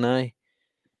 watch Villa now.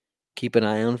 Keep an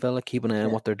eye on Villa. Keep an eye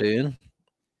on what they're doing.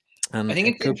 And I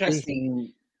think it's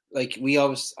interesting. Like I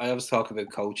always talk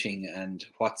about coaching and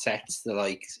what sets the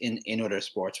likes in other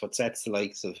sports. What sets the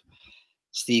likes of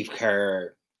Steve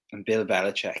Kerr and Bill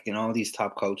Belichick and all these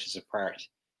top coaches apart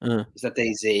is that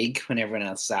they zig when everyone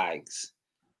else zags.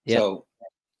 Yep. So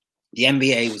the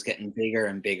NBA was getting bigger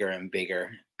and bigger and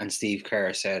bigger, and Steve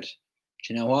Kerr said,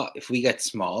 "Do you know what? If we get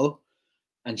small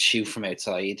and shoot from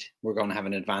outside, we're going to have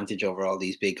an advantage over all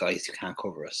these big guys who can't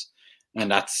cover us." And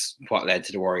that's what led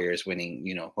to the Warriors winning,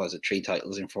 3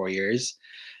 titles in 4 years,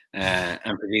 and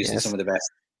producing some of the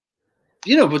best,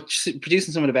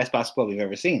 producing some of the best basketball we've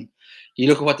ever seen. You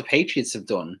look at what the Patriots have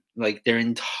done, like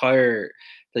the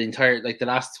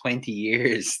last 20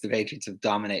 years, the Patriots have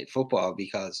dominated football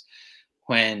because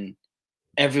when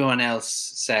everyone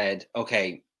else said,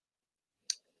 okay,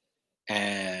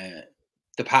 the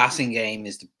passing game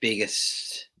is the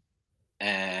biggest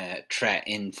threat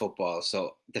in football.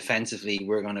 So defensively,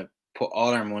 we're going to put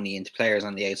all our money into players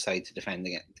on the outside to defend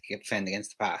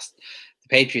against the pass. The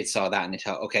Patriots saw that and they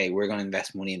thought, okay, we're going to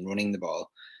invest money in running the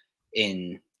ball,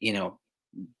 in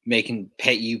making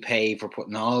you pay for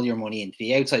putting all your money into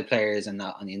the outside players and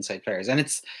not on the inside players. And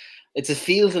it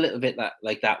feels a little bit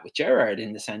like that with Gerrard,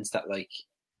 in the sense that, like,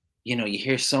 you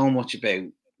hear so much about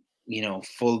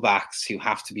fullbacks who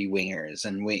have to be wingers,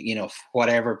 and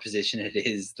whatever position it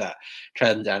is that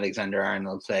Trent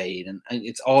Alexander-Arnold played, and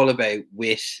it's all about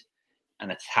wit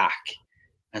and attack.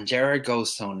 And Gerrard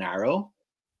goes so narrow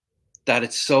that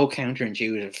it's so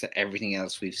counterintuitive to everything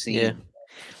else we've seen. Yeah.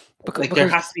 Because there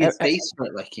has to be a space for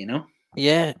it,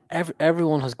 Yeah,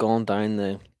 everyone has gone down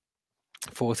the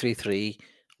 4-3-3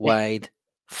 wide,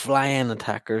 flying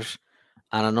attackers,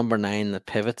 and a number 9 that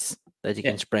pivots that you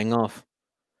can spring off.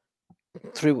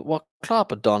 Through what Klopp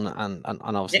had done, and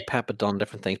obviously Pep had done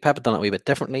different things. Pep had done it a wee bit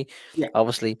differently,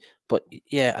 obviously, but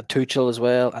Tuchel as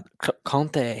well. And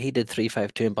Conte, he did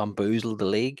 3-5-2 and bamboozled the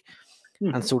league,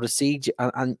 and so the siege.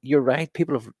 And you're right,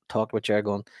 people have talked about Gerrard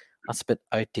going, that's a bit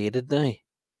outdated now.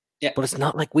 Yeah, but it's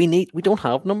not like we don't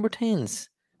have number 10s.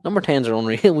 Number 10s are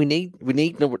unreal. We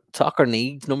need soccer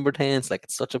needs number 10s. Like,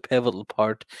 it's such a pivotal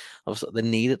part of they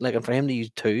need it. Like, and for him to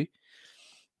use two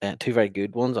very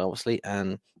good ones, obviously,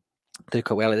 and do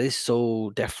quite well. It is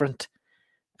so different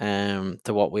to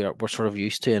what we're sort of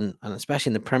used to, and especially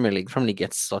in the Premier League. The Premier League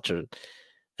gets such a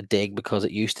dig because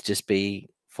it used to just be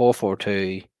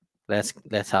 4-4-2.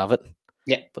 Let's have it.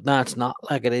 Yeah, but now it's not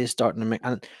like it is starting to make.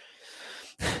 And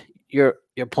your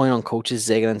point on coaches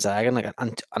zigging and zagging, like,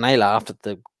 and I laughed at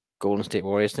the Golden State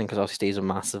Warriors thing because obviously Steve's a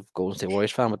massive Golden State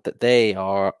Warriors fan, but they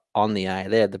are on the eye.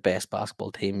 They're the best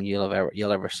basketball team you'll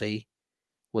ever see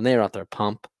when they're at their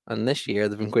pump. And this year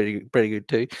they've been pretty good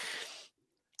too.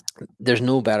 There's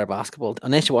no better basketball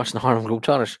unless you're watching the Harlem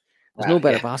Globetrotters. There's no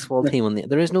better basketball team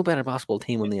there is no better basketball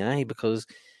team on the eye because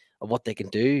of what they can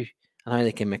do and how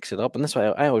they can mix it up. And that's why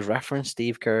I always reference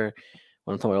Steve Kerr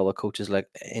when I'm talking about all the coaches, like,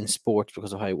 in sports,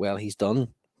 because of how well he's done.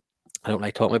 I don't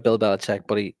like talking about Bill Belichick,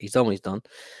 but he's done what he's done.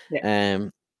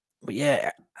 But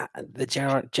yeah, the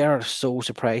Gerrard so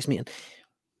surprised me. And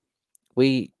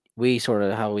we sort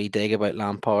of how we dig about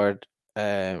Lampard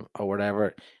or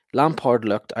whatever. Lampard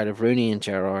looked out of Rooney and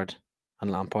Gerrard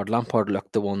and Lampard. Lampard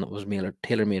looked the one that was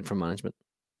tailor-made for management.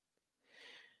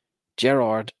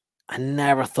 Gerrard, I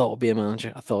never thought would be a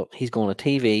manager. I thought he's going to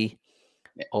TV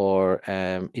or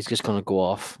he's just going to go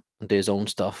off and do his own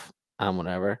stuff and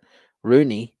whatever.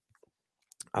 Rooney,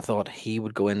 I thought he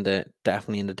would go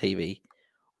definitely into TV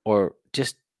or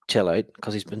just chill out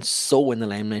because he's been so in the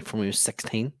limelight from when he was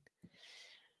 16.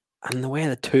 And the way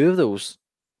the two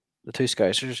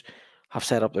Scousers have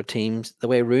set up their teams, the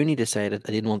way Rooney decided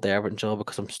I didn't want the Everton job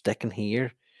because I'm sticking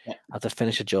here have to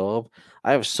finish a job.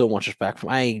 I have so much respect for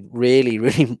him. I really,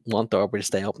 really want Derby to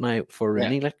stay up now for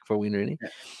Rooney, like for Wayne Rooney. Yeah.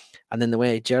 And then the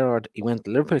way Gerrard, he went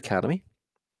to Liverpool Academy,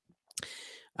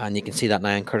 and you can see that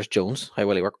now in Curtis Jones, how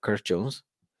well he worked with Curtis Jones.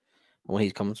 And when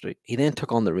he's coming through, he then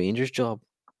took on the Rangers job,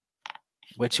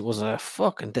 which was a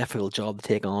fucking difficult job to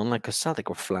take on, like, because Celtic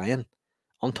were flying.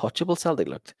 Untouchable Celtic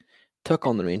looked. Took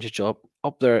on the Rangers job.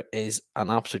 Up there is an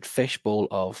absolute fishbowl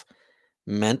of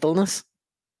mentalness.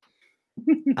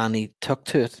 And he took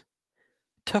to it,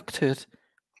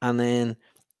 and then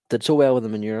did so well with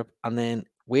them in Europe, and then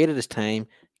waited his time,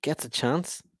 gets a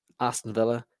chance, Aston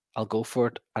Villa, I'll go for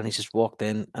it, and he's just walked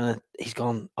in, and he's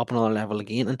gone up another level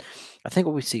again. And I think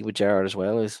what we see with Gerrard as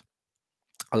well is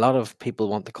a lot of people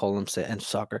want to call themselves in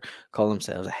soccer, call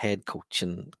themselves a head coach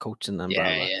and blah, blah.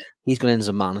 Yeah. He's going in as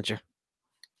a manager.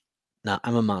 Now,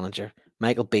 I'm a manager.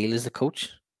 Michael Beale is the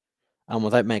coach. And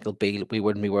without Michael Beale, we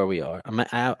wouldn't be where we are.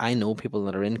 I know people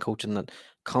that are in coaching that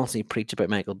constantly preach about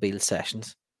Michael Beale's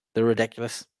sessions. They're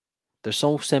ridiculous. They're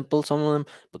so simple, some of them,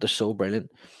 but they're so brilliant.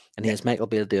 And he has Michael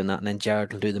Beale doing that, and then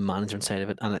Gerrard will do the management side of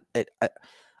it. And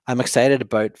I'm excited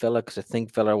about Villa because I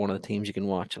think Villa are one of the teams you can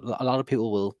watch. A lot of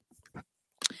people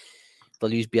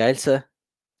they'll use Bielsa,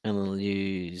 and they'll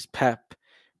use Pep,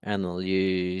 and they'll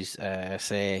use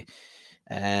who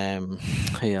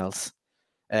else?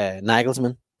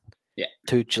 Nagelsmann. Yeah.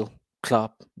 Tuchel,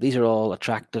 Klopp. These are all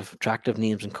attractive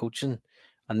names in coaching.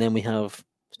 And then we have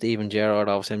Steven Gerrard,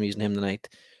 obviously I'm using him tonight,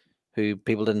 who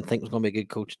people didn't think was going to be a good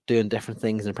coach, doing different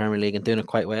things in the Premier League and doing it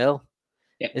quite well.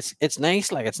 Yeah. It's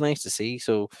nice, like, it's nice to see.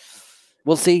 So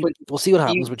we'll see. We'll see what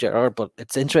happens with Gerrard, but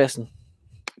it's interesting.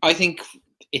 I think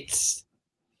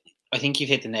you've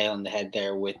hit the nail on the head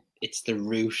there with it's the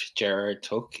route Gerrard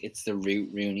took. It's the route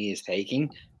Rooney is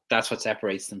taking. That's what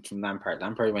separates them from Lampard.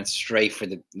 Lampard went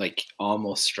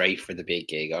almost straight for the big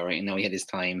gig. All right, I know he had his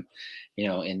time,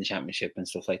 in the Championship and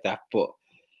stuff like that. But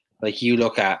like, you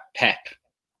look at Pep,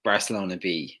 Barcelona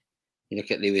B. You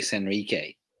look at Luis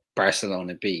Enrique,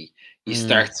 Barcelona B. You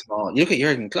start small. You look at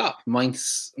Jurgen Klopp,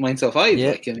 Mainz 05.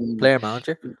 Yeah, player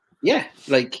manager. Yeah,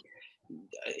 like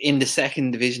in the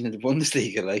second division of the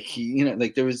Bundesliga,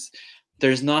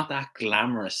 there's not that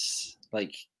glamorous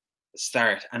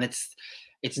start, and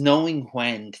it's knowing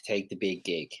when to take the big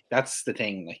gig. That's the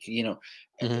thing.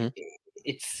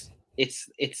 It's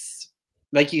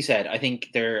like you said. I think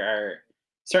there are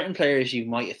certain players you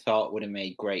might have thought would have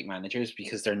made great managers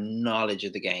because their knowledge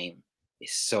of the game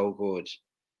is so good,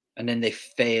 and then they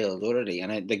failed utterly.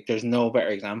 And there's no better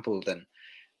example than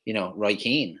Roy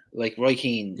Keane. Roy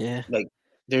Keane,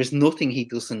 there's nothing he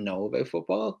doesn't know about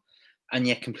football, and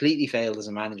yet completely failed as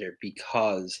a manager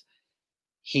because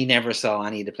he never saw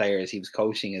any of the players he was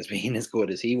coaching as being as good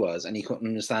as he was, and he couldn't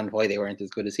understand why they weren't as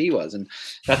good as he was. And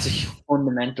that's a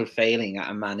fundamental failing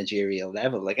at a managerial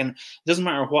level. And it doesn't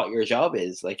matter what your job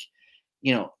is.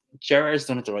 Gerrard's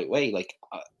done it the right way.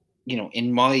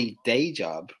 In my day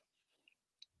job,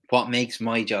 what makes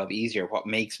my job easier, what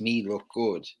makes me look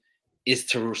good, is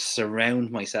to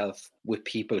surround myself with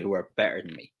people who are better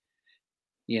than me.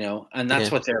 And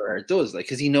that's what Gerrard does.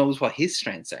 Because he knows what his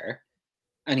strengths are,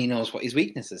 and he knows what his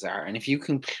weaknesses are. And if you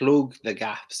can plug the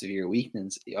gaps of your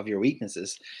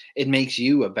weaknesses, it makes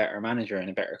you a better manager and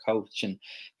a better coach. And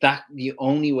that the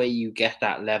only way you get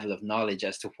that level of knowledge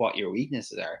as to what your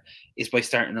weaknesses are is by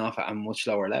starting off at a much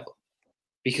lower level,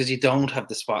 because you don't have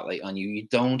the spotlight on you. You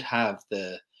don't have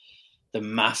the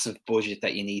massive budget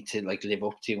that you need to live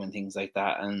up to and things like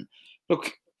that. And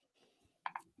look,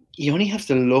 you only have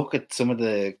to look at some of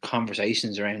the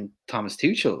conversations around Thomas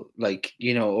Tuchel,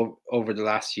 over the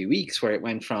last few weeks, where it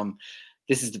went from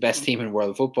this is the best team in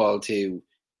world football to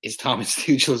is Thomas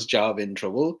Tuchel's job in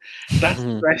trouble? That's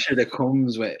the pressure that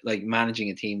comes with managing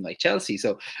a team like Chelsea.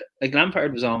 So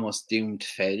Lampard was almost doomed to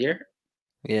failure.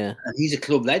 Yeah. And he's a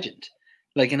club legend,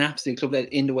 an absolute club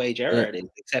legend in the way Gerrard is,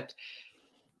 except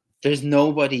there's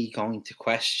nobody going to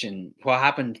question. What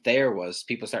happened there was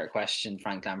people started questioning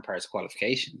Frank Lampard's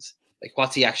qualifications.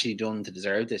 What's he actually done to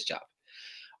deserve this job?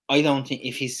 I don't think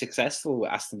if he's successful with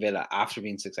Aston Villa after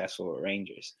being successful with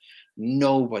Rangers,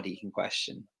 nobody can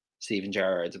question Steven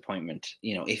Gerrard's appointment.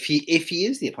 If he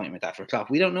is the appointment after Klopp,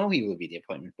 we don't know he will be the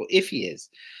appointment, but if he is,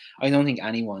 I don't think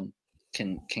anyone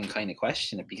can kind of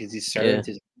question it, because he's served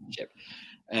his championship.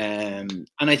 And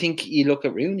I think you look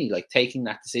at Rooney, taking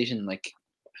that decision,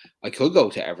 I could go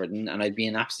to Everton and I'd be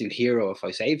an absolute hero if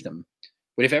I saved them.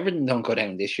 But if Everton don't go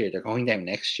down this year, they're going down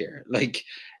next year.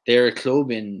 They're a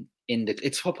club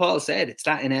it's what Paul said. It's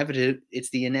that it's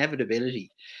the inevitability.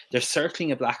 They're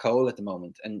circling a black hole at the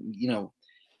moment, and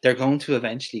they're going to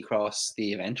eventually cross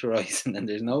the event horizon, and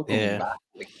there's no coming back.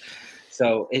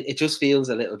 So it just feels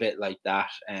a little bit like that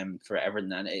for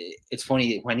Everton. And it's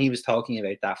funny when he was talking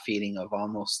about that feeling of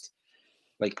almost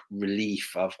like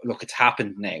relief of, look, it's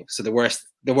happened now. So the worst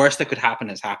that could happen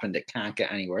has happened. It can't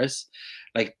get any worse.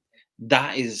 Like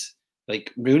that is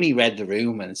like Rooney read the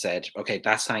room and said, okay,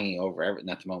 that's hanging over Everton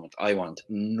at the moment. I want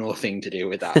nothing to do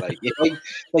with that. Like,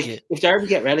 if Derby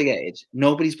get relegated,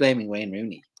 nobody's blaming Wayne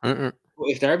Rooney. Mm-mm. But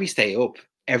if Derby stay up,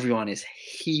 everyone is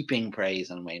heaping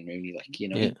praise on Wayne Rooney.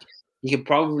 Like, he could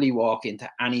probably walk into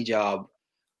any job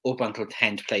up until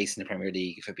 10th place in the Premier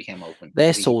League if it became open.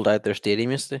 They sold out their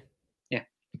stadium yesterday. Yeah.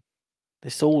 They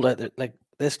sold out. Like,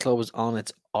 this club is on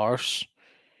its arse,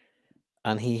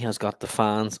 and he has got the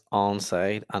fans on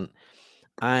side. And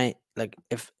I like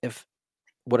if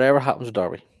whatever happens with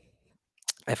Derby,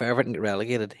 if Everton get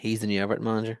relegated, he's the new Everton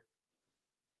manager.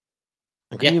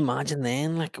 And can you imagine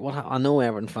then, like, what I know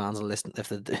Everton fans will listen if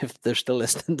they're still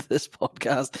listening to this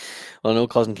podcast. Well, I know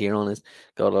cousin Kieran is,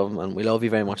 God love him, and we love you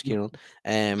very much, Kieran.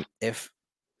 If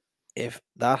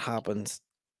that happens,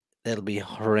 it'll be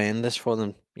horrendous for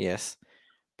them, yes.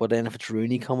 But then if it's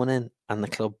Rooney coming in and the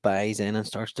club buys in and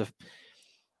starts to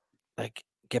like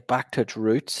get back to its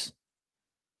roots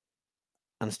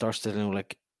and starts to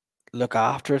like look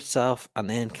after itself and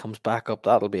then comes back up,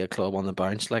 that'll be a club on the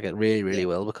bounce. Like, it really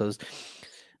will, because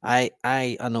I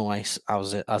know I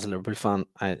was as a Liverpool fan,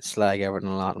 I slag Everton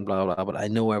a lot and blah blah, but I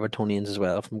know Evertonians as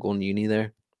well from going to uni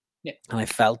there. Yeah. And I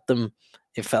felt them.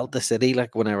 It felt the city,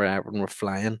 like whenever Everton were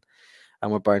flying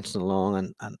and we're bouncing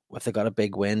along, and if they got a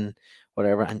big win,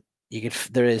 whatever, and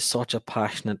there is such a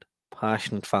passionate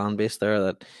fan base there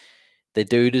that they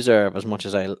do deserve, as much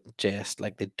as I jest,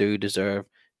 like they do deserve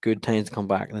good times to come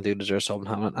back, and they do deserve something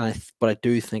happening. And but I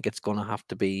do think it's going to have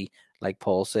to be, like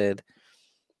Paul said,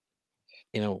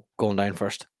 going down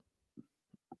first.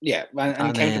 Yeah,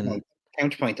 and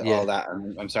counterpoint to all that,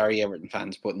 and I'm sorry, Everton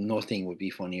fans, but nothing would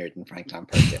be funnier than Frank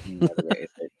Lampard getting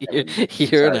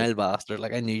You're an old bastard.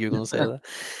 Like, I knew you were going to say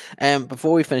that.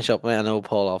 Before we finish up, I know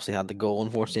Paul obviously had to go,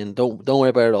 unfortunately, and don't worry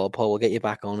about it all, Paul. We'll get you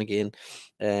back on again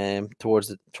towards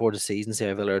the season, see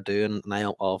how Villa are doing. And I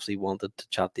obviously wanted to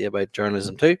chat to you about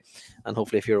journalism too, and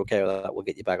hopefully, if you're okay with that, we'll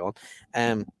get you back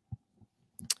on.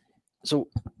 So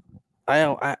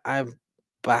I'm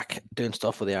back doing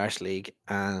stuff with the Irish League,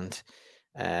 and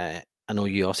I know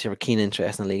you also have a keen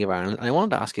interest in the League of Ireland. And I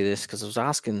wanted to ask you this because I was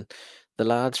asking the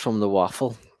lads from The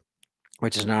Waffle,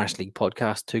 which is an Irish League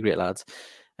podcast, two great lads,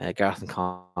 Gareth and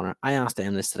Connor. I asked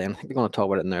them this today, and I think they're going to talk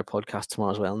about it in their podcast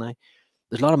tomorrow as well now.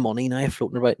 There's a lot of money now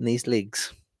floating about in these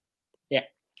leagues. Yeah.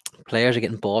 Players are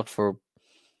getting bought for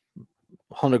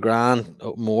 100 grand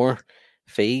or more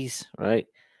fees, right?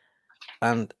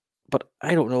 But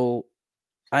I don't know.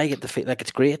 I get the feel like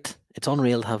it's great. It's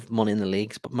unreal to have money in the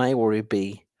leagues, but my worry would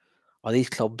be, are these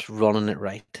clubs running it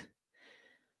right?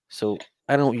 So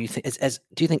I don't know what you think.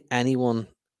 Do you think anyone?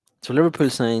 So Liverpool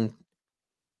signed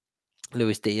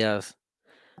Luis Diaz,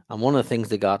 and one of the things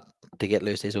they got to get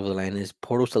Luis Diaz over the line is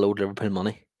Porto still owed Liverpool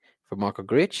money for Marco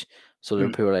Grujic. So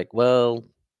Liverpool were like, well,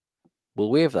 we'll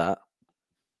waive that.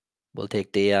 We'll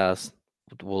take Diaz.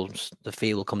 The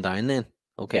fee will come down then.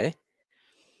 Okay. Yeah.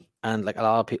 And like a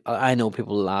lot of people, I know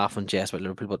people laugh and jest about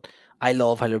Liverpool, but I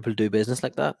love how Liverpool do business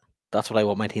like that. That's what I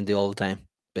want my team to do all the time.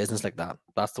 Business like that.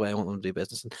 That's the way I want them to do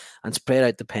business, and spread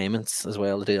out the payments as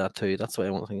well to do that too. That's the way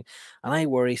I want to think. And I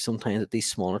worry sometimes that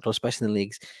these smaller clubs, especially in the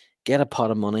leagues, get a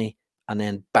pot of money and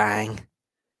then bang,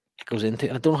 it goes into.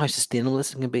 And I don't know how sustainable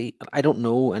this can be. I don't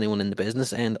know anyone in the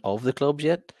business end of the clubs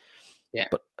yet. Yeah.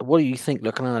 But what do you think?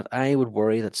 Looking at it, I would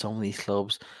worry that some of these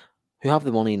clubs who have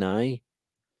the money now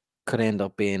could end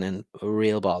up being in a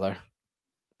real bother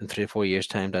in 3 or 4 years'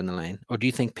 time down the line? Or do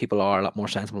you think people are a lot more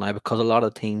sensible now because a lot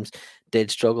of teams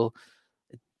did struggle?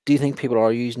 Do you think people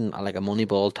are using like a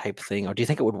Moneyball type thing, or do you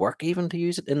think it would work even to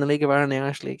use it in the League of Ireland, the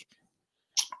Irish League?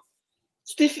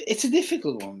 It's a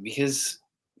difficult one because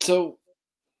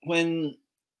when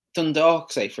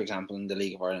Dundalk, say for example, in the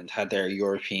League of Ireland had their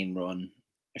European run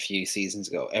a few seasons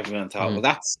ago, everyone thought, well,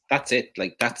 that's it.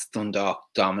 Like, that's Dundalk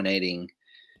dominating,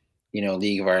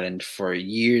 League of Ireland for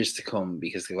years to come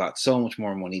because they got so much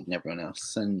more money than everyone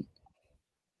else, and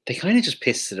they kind of just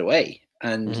pissed it away.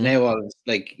 And now,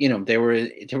 they were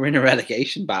in a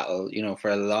relegation battle, for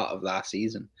a lot of last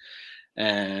season.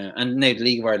 And now the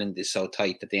League of Ireland is so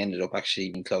tight that they ended up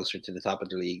actually being closer to the top of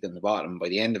the league than the bottom by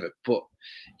the end of it. But,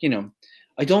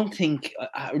 I don't think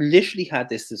I literally had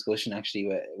this discussion actually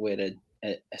with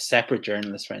a separate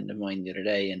journalist friend of mine the other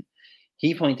day, and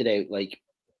he pointed out like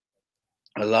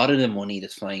a lot of the money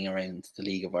that's flying around the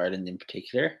League of Ireland in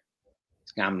particular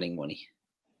is gambling money,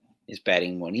 is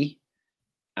betting money.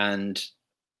 And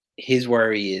his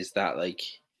worry is that like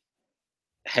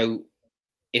how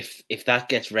if that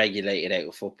gets regulated out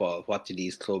of football, what do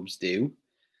these clubs do?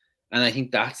 And I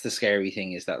think that's the scary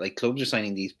thing, is that like clubs are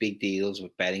signing these big deals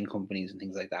with betting companies and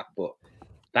things like that, but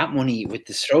that money, with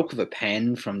the stroke of a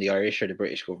pen from the Irish or the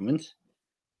British government,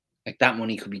 like that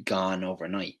money could be gone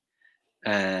overnight.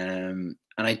 And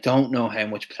I don't know how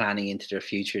much planning into their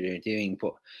future they're doing,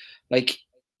 but like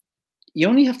you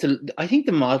only have to. I think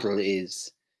the model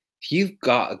is, if you've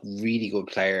got a really good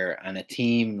player and a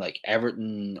team like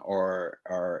Everton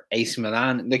or AC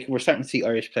Milan, like we're starting to see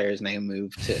Irish players now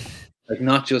move to, like,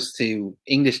 not just to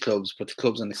English clubs but to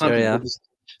clubs on the continent.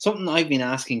 Something I've been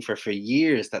asking for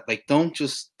years, that like don't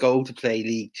just go to play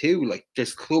League Two. Like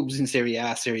there's clubs in Serie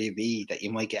A, Serie B that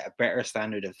you might get a better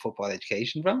standard of football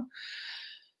education from.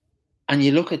 And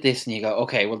you look at this and you go,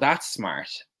 okay, well that's smart,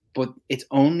 but it's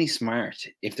only smart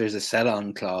if there's a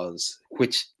sell-on clause,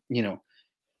 which, you know,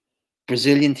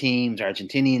 Brazilian teams,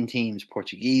 Argentinian teams,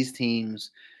 Portuguese teams,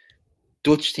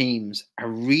 Dutch teams are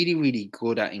really, really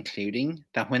good at including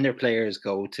that when their players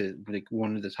go to like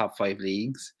one of the top 5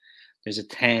 leagues, there's a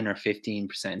 10 or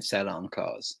 15% sell-on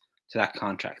clause to that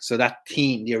contract. So that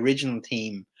team, the original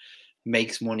team,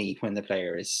 makes money when the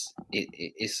player is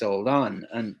sold on.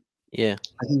 And yeah,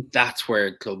 I think that's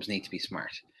where clubs need to be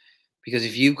smart. Because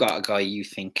if you've got a guy you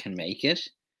think can make it,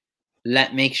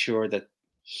 make sure that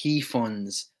he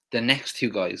funds the next 2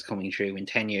 guys coming through in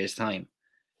 10 years' time,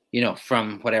 you know,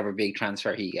 from whatever big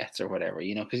transfer he gets or whatever,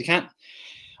 you know, because you can't.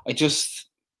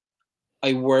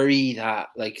 I worry that,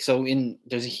 like,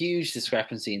 there's a huge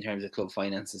discrepancy in terms of club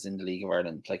finances in the League of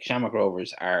Ireland. Like, Shamrock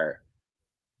Rovers are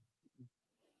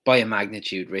by a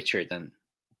magnitude richer than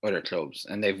other clubs,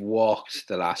 and they've walked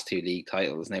the last 2 league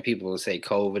titles. Now, people will say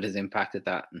COVID has impacted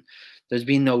that, and there's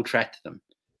been no threat to them.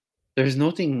 There's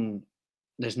nothing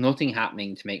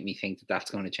happening to make me think that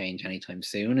that's going to change anytime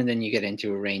soon. And then you get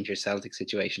into a Rangers Celtic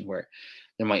situation where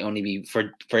there might only be,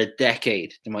 for a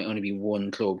decade, there might only be one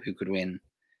club who could win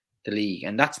the league,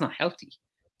 and that's not healthy.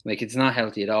 Like, it's not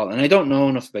healthy at all. And I don't know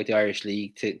enough about the Irish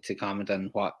league to comment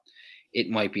on what it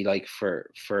might be like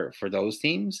for those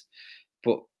teams,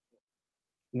 but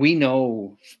we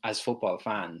know as football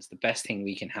fans the best thing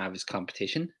we can have is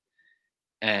competition.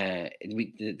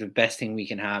 The best thing we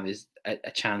can have is a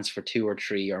chance for 2 or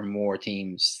 3 or more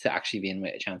teams to actually be in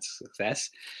with a chance of success.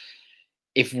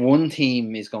 If one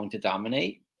team is going to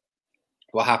dominate,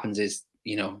 what happens is,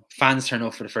 you know, fans turn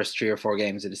up for the first 3 or 4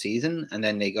 games of the season, and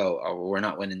then they go, "Oh, we're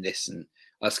not winning this, and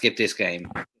I'll skip this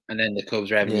game," and then the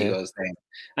club's revenue goes down,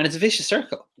 and it's a vicious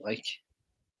circle. Like,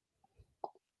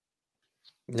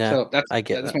 yeah, so I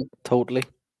get that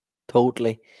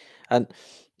totally, and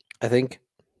I think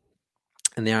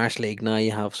in the Irish League now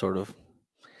you have sort of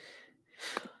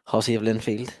Hussey of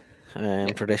Linfield,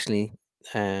 traditionally,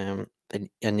 and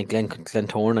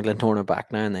Glentoran are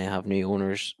back now, and they have new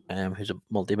owners, who's a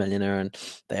multi-millionaire, and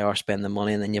they are spending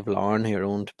money. And then you have Larne, who are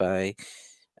owned by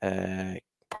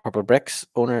Purple Bricks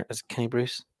owner, is Kenny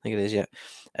Bruce, I think it is,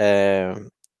 yeah.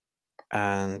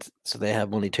 And so they have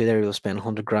money too. They will spend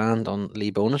 100 grand on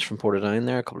Lee Bonus from Portadown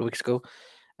there a couple of weeks ago.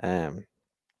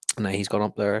 Now he's gone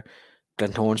up there.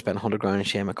 Glentoran spent 100 grand on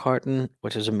Shane McCartan,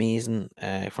 which is amazing,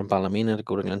 from Ballymena to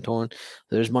go to Glentoran.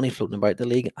 There's money floating about the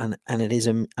league, and it is,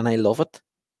 and I love it.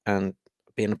 And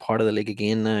being a part of the league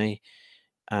again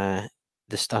now,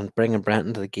 bringing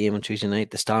Brenton to the game on Tuesday night,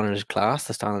 the standard is class,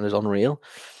 the standard is unreal.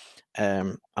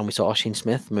 And we saw Oisin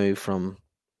Smith move from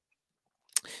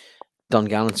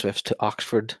Dungannon Swifts to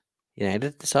Oxford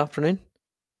United this afternoon.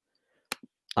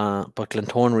 But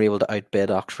Glentoran were able to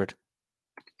outbid Oxford.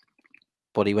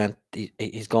 But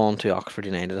he's gone to Oxford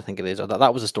United, I think it is.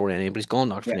 That was the story anyway, but he's gone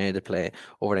to Oxford United to play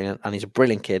over there, and he's a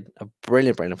brilliant kid, a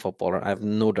brilliant footballer. I have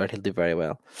no doubt he'll do very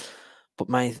well. But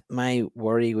my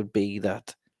worry would be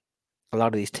that a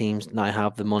lot of these teams now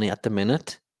have the money at the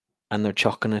minute, and they're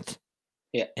chucking it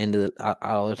into the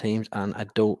other teams. And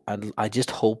I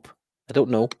just hope, I don't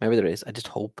know, maybe there is. I just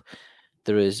hope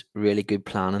there is really good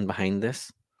planning behind this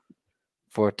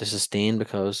for it to sustain,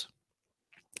 because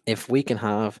if we can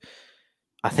have,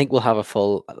 I think we'll have a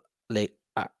full League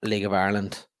of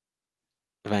Ireland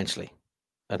eventually.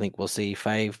 I think we'll see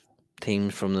 5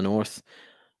 teams from the north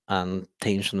and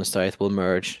teams from the south will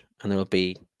merge, and there'll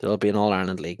be an All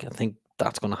Ireland League. I think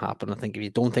that's going to happen. I think if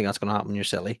you don't think that's going to happen, you're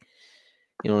silly.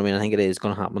 You know what I mean? I think it is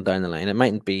going to happen down the line. It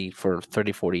mightn't be for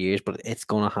 30, 40 years, but it's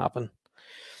going to happen.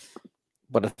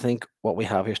 But I think what we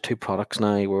have here is 2 products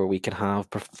now where we can have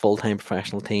full-time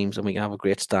professional teams, and we can have a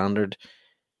great standard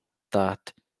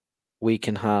that we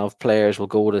can have players will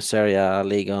go to Serie A,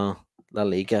 Liga, La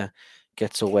Liga,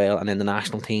 get so well, and then the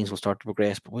national teams will start to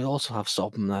progress. But we also have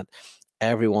something that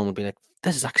everyone will be like,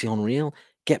 this is actually unreal.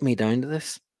 Get me down to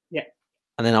this. Yeah.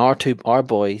 And then our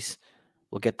boys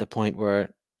will get the point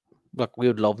where, look, we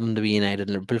would love them to be United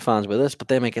and Liverpool fans with us, but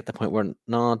they might get the point where,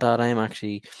 no, Dad, I'm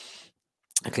actually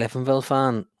a Cliftonville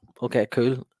fan. Okay,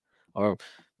 cool. Or,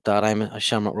 Dad, I'm a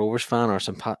Shamrock Rovers fan, or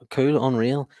some cool,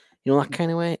 unreal. You know, that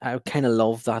kind of way. I would kind of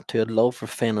love that too. I'd love for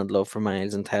Finn, I'd love for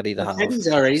Miles and Teddy to have Teddy's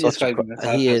already such described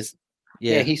himself he as, is.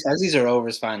 yeah, Yeah, he says he's a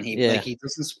Rovers fan. He Yeah. he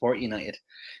doesn't support United,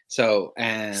 so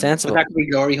Sensible. but that could be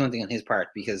glory hunting on his part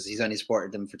because he's only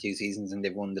supported them for 2 seasons and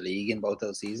they've won the league in both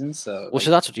those seasons. So, well, so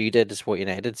that's what you did to support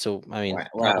United. So I mean,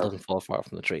 Wow. apple doesn't fall far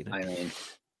from the tree. I mean,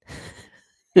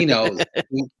 he knows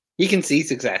he can see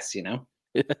success, you know.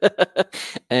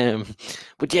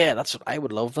 But yeah, that's what I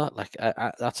would love. That like,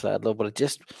 that's what I'd love. But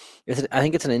I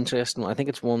think it's an interesting one. I think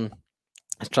it's one.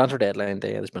 It's transfer deadline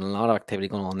day. There's been a lot of activity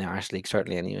going on in the Irish League,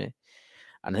 certainly anyway.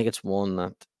 And I think it's one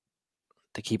that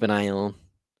to keep an eye on.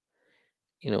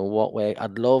 You know, what way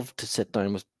I'd love to sit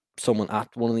down with someone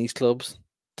at one of these clubs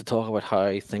to talk about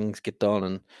how things get done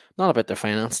and not about their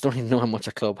finance. Don't even know how much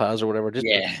a club has or whatever. Just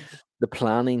the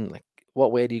planning, like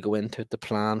what way do you go into it, the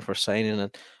plan for signing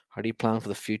it? How do you plan for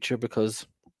the future? Because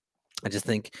I just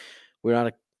think we're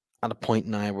at a point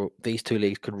now where these two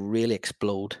leagues could really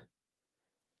explode,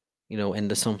 you know,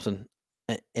 into something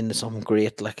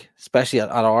great, like especially at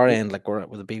our end, like we're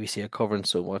with the BBC are covering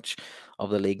so much of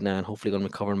the league now and hopefully going to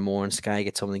be covering more, and Sky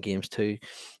get some of the games too.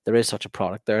 There is such a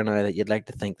product there now that you'd like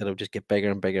to think that it would just get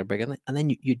bigger and bigger and bigger, and then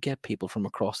you'd get people from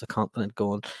across the continent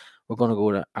going, we're going to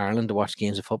go to Ireland to watch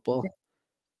games of football.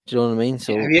 Do you know what I mean?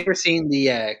 So have you ever seen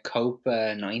the Cope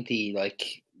 90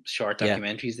 like short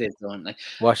documentaries they've done? Like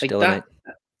watch like that. Night.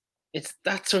 It's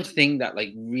that sort of thing that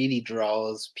like really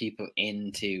draws people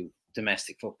into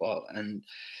domestic football, and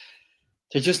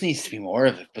there just needs to be more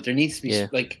of it. But there needs to be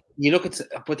like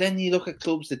but then you look at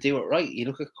clubs that do it right. You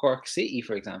look at Cork City,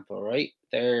 for example, right?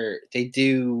 They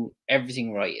do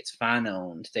everything right. It's fan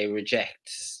owned. They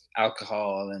reject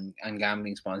alcohol and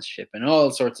gambling sponsorship and all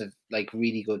sorts of like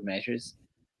really good measures.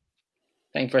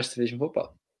 Playing first division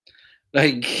football,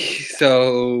 like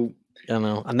so. I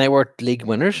know, and they were league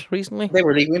winners recently. They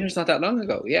were league winners not that long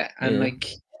ago, and like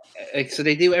so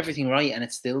they do everything right, and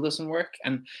it still doesn't work,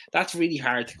 and that's really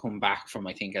hard to come back from.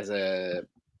 I think as a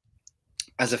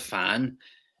fan,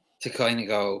 to kind of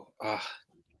go, oh,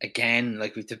 again,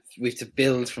 like we've to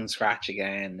build from scratch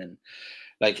again, and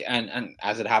like and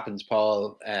as it happens,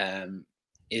 Paul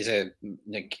is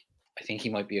I think he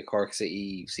might be a Cork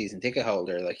City season ticket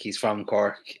holder. Like he's from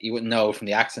Cork. You wouldn't know from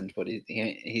the accent, but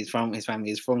his family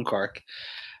is from Cork.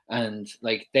 And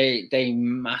like they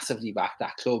massively back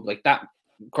that club. Like that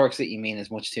Cork City mean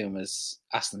as much to him as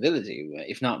Aston Villa do,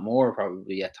 if not more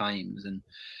probably at times. And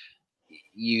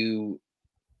you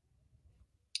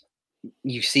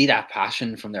see that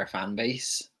passion from their fan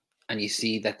base, and you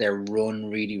see that they're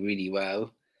run really, really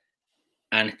well.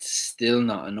 And it's still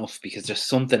not enough because there's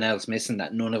something else missing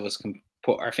that none of us can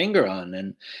put our finger on.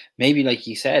 And maybe, like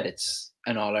you said, it's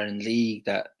an All-Ireland league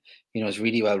that, you know, is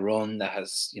really well run, that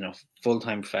has, you know,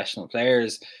 full-time professional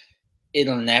players.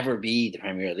 It'll never be the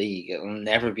Premier League. It'll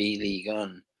never be League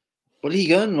One. But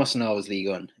League One wasn't always League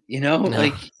One, you know? No.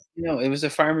 Like, you know, it was a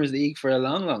farmers league for a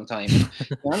long, long time. And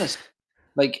to be honest,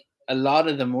 like a lot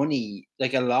of the money,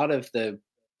 like a lot of the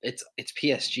it's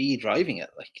PSG driving it.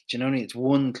 Like, do you know what I mean? It's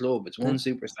one club, it's one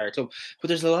superstar club. But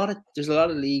there's a lot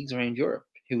of leagues around Europe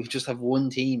who just have one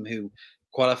team who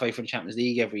qualify for the Champions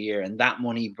League every year, and that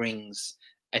money brings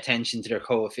attention to their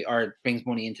or brings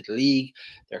money into the league.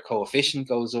 Their coefficient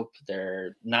goes up,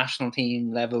 their national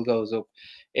team level goes up.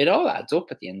 It all adds up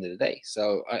at the end of the day.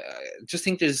 So I just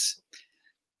think there's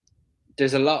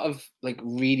a lot of like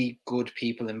really good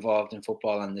people involved in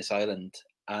football on this island,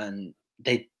 and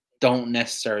they don't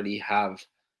necessarily have.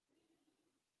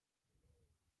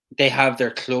 They have their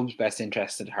club's best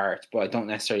interest at heart, but I don't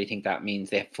necessarily think that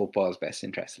means they have football's best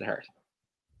interest at heart.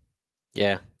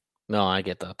 Yeah, no, I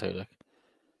get that too.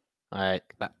 Like,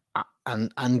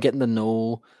 and getting to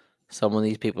know some of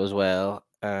these people as well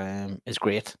is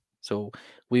great. So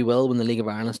we will, when the League of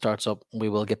Ireland starts up, we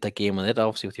will get that game with it,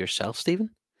 obviously with yourself,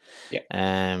 Stephen. Yeah.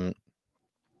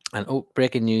 And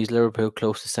breaking news: Liverpool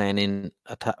close to signing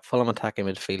Fulham attacking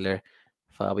midfielder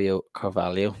Fabio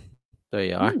Carvalho. There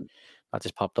you are. That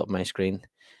just popped up on my screen.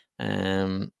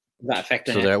 That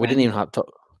affecting so there, we didn't even have to.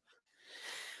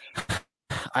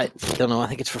 I don't know. I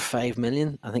think it's for 5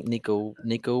 million. I think Nico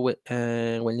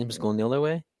Williams is going the other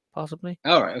way, possibly.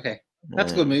 All right, okay,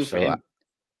 that's a good move for him.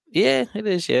 Yeah, it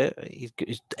is. Yeah,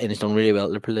 he's done really well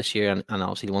at Liverpool this year, and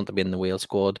obviously they want to be in the Wales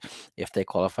squad if they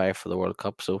qualify for the World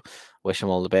Cup. So wish him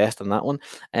all the best on that one.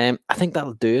 I think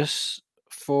that'll do us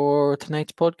for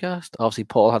tonight's podcast. Obviously,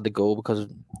 Paul had to go because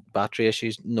of battery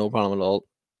issues. No problem at all.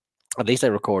 At least I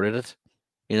recorded it,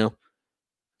 you know.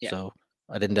 Yeah. So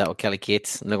I didn't do that with Kelly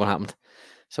Cates, and look what happened.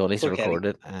 So at least I Poor Kelly.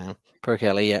 recorded it. Per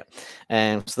Kelly, yeah.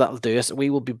 So that'll do us. We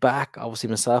will be back. Obviously,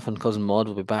 myself and cousin Maud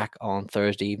will be back on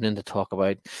Thursday evening to talk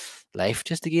about life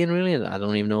just again. Really, I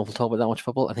don't even know if we'll talk about that much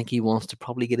football. I think he wants to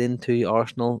probably get into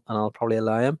Arsenal, and I'll probably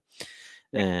allow him.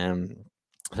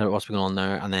 So what's been going on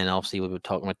there, and then obviously we'll be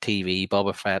talking about TV,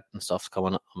 Boba Fett, and stuff's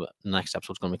coming up. The next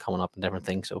episode's going to be coming up and different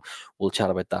things, so we'll chat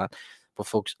about that. But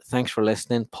folks, thanks for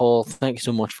listening. Paul, thank you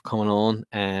so much for coming on.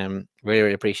 Really,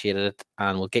 really appreciated it,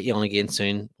 and we'll get you on again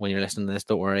soon when you're listening to this.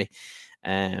 Don't worry.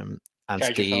 And Charge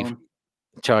your Steve, phone.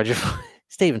 charge your phone.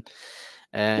 Stephen,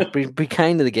 be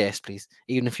kind to the guest, please,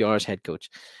 even if you are his head coach.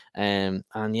 And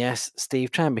yes,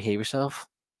 Steve, try and behave yourself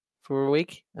for a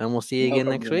week, and we'll see you No again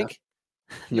problem next with that. week.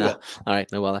 You No, will. all right,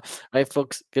 no bother. All right,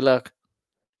 folks, good luck.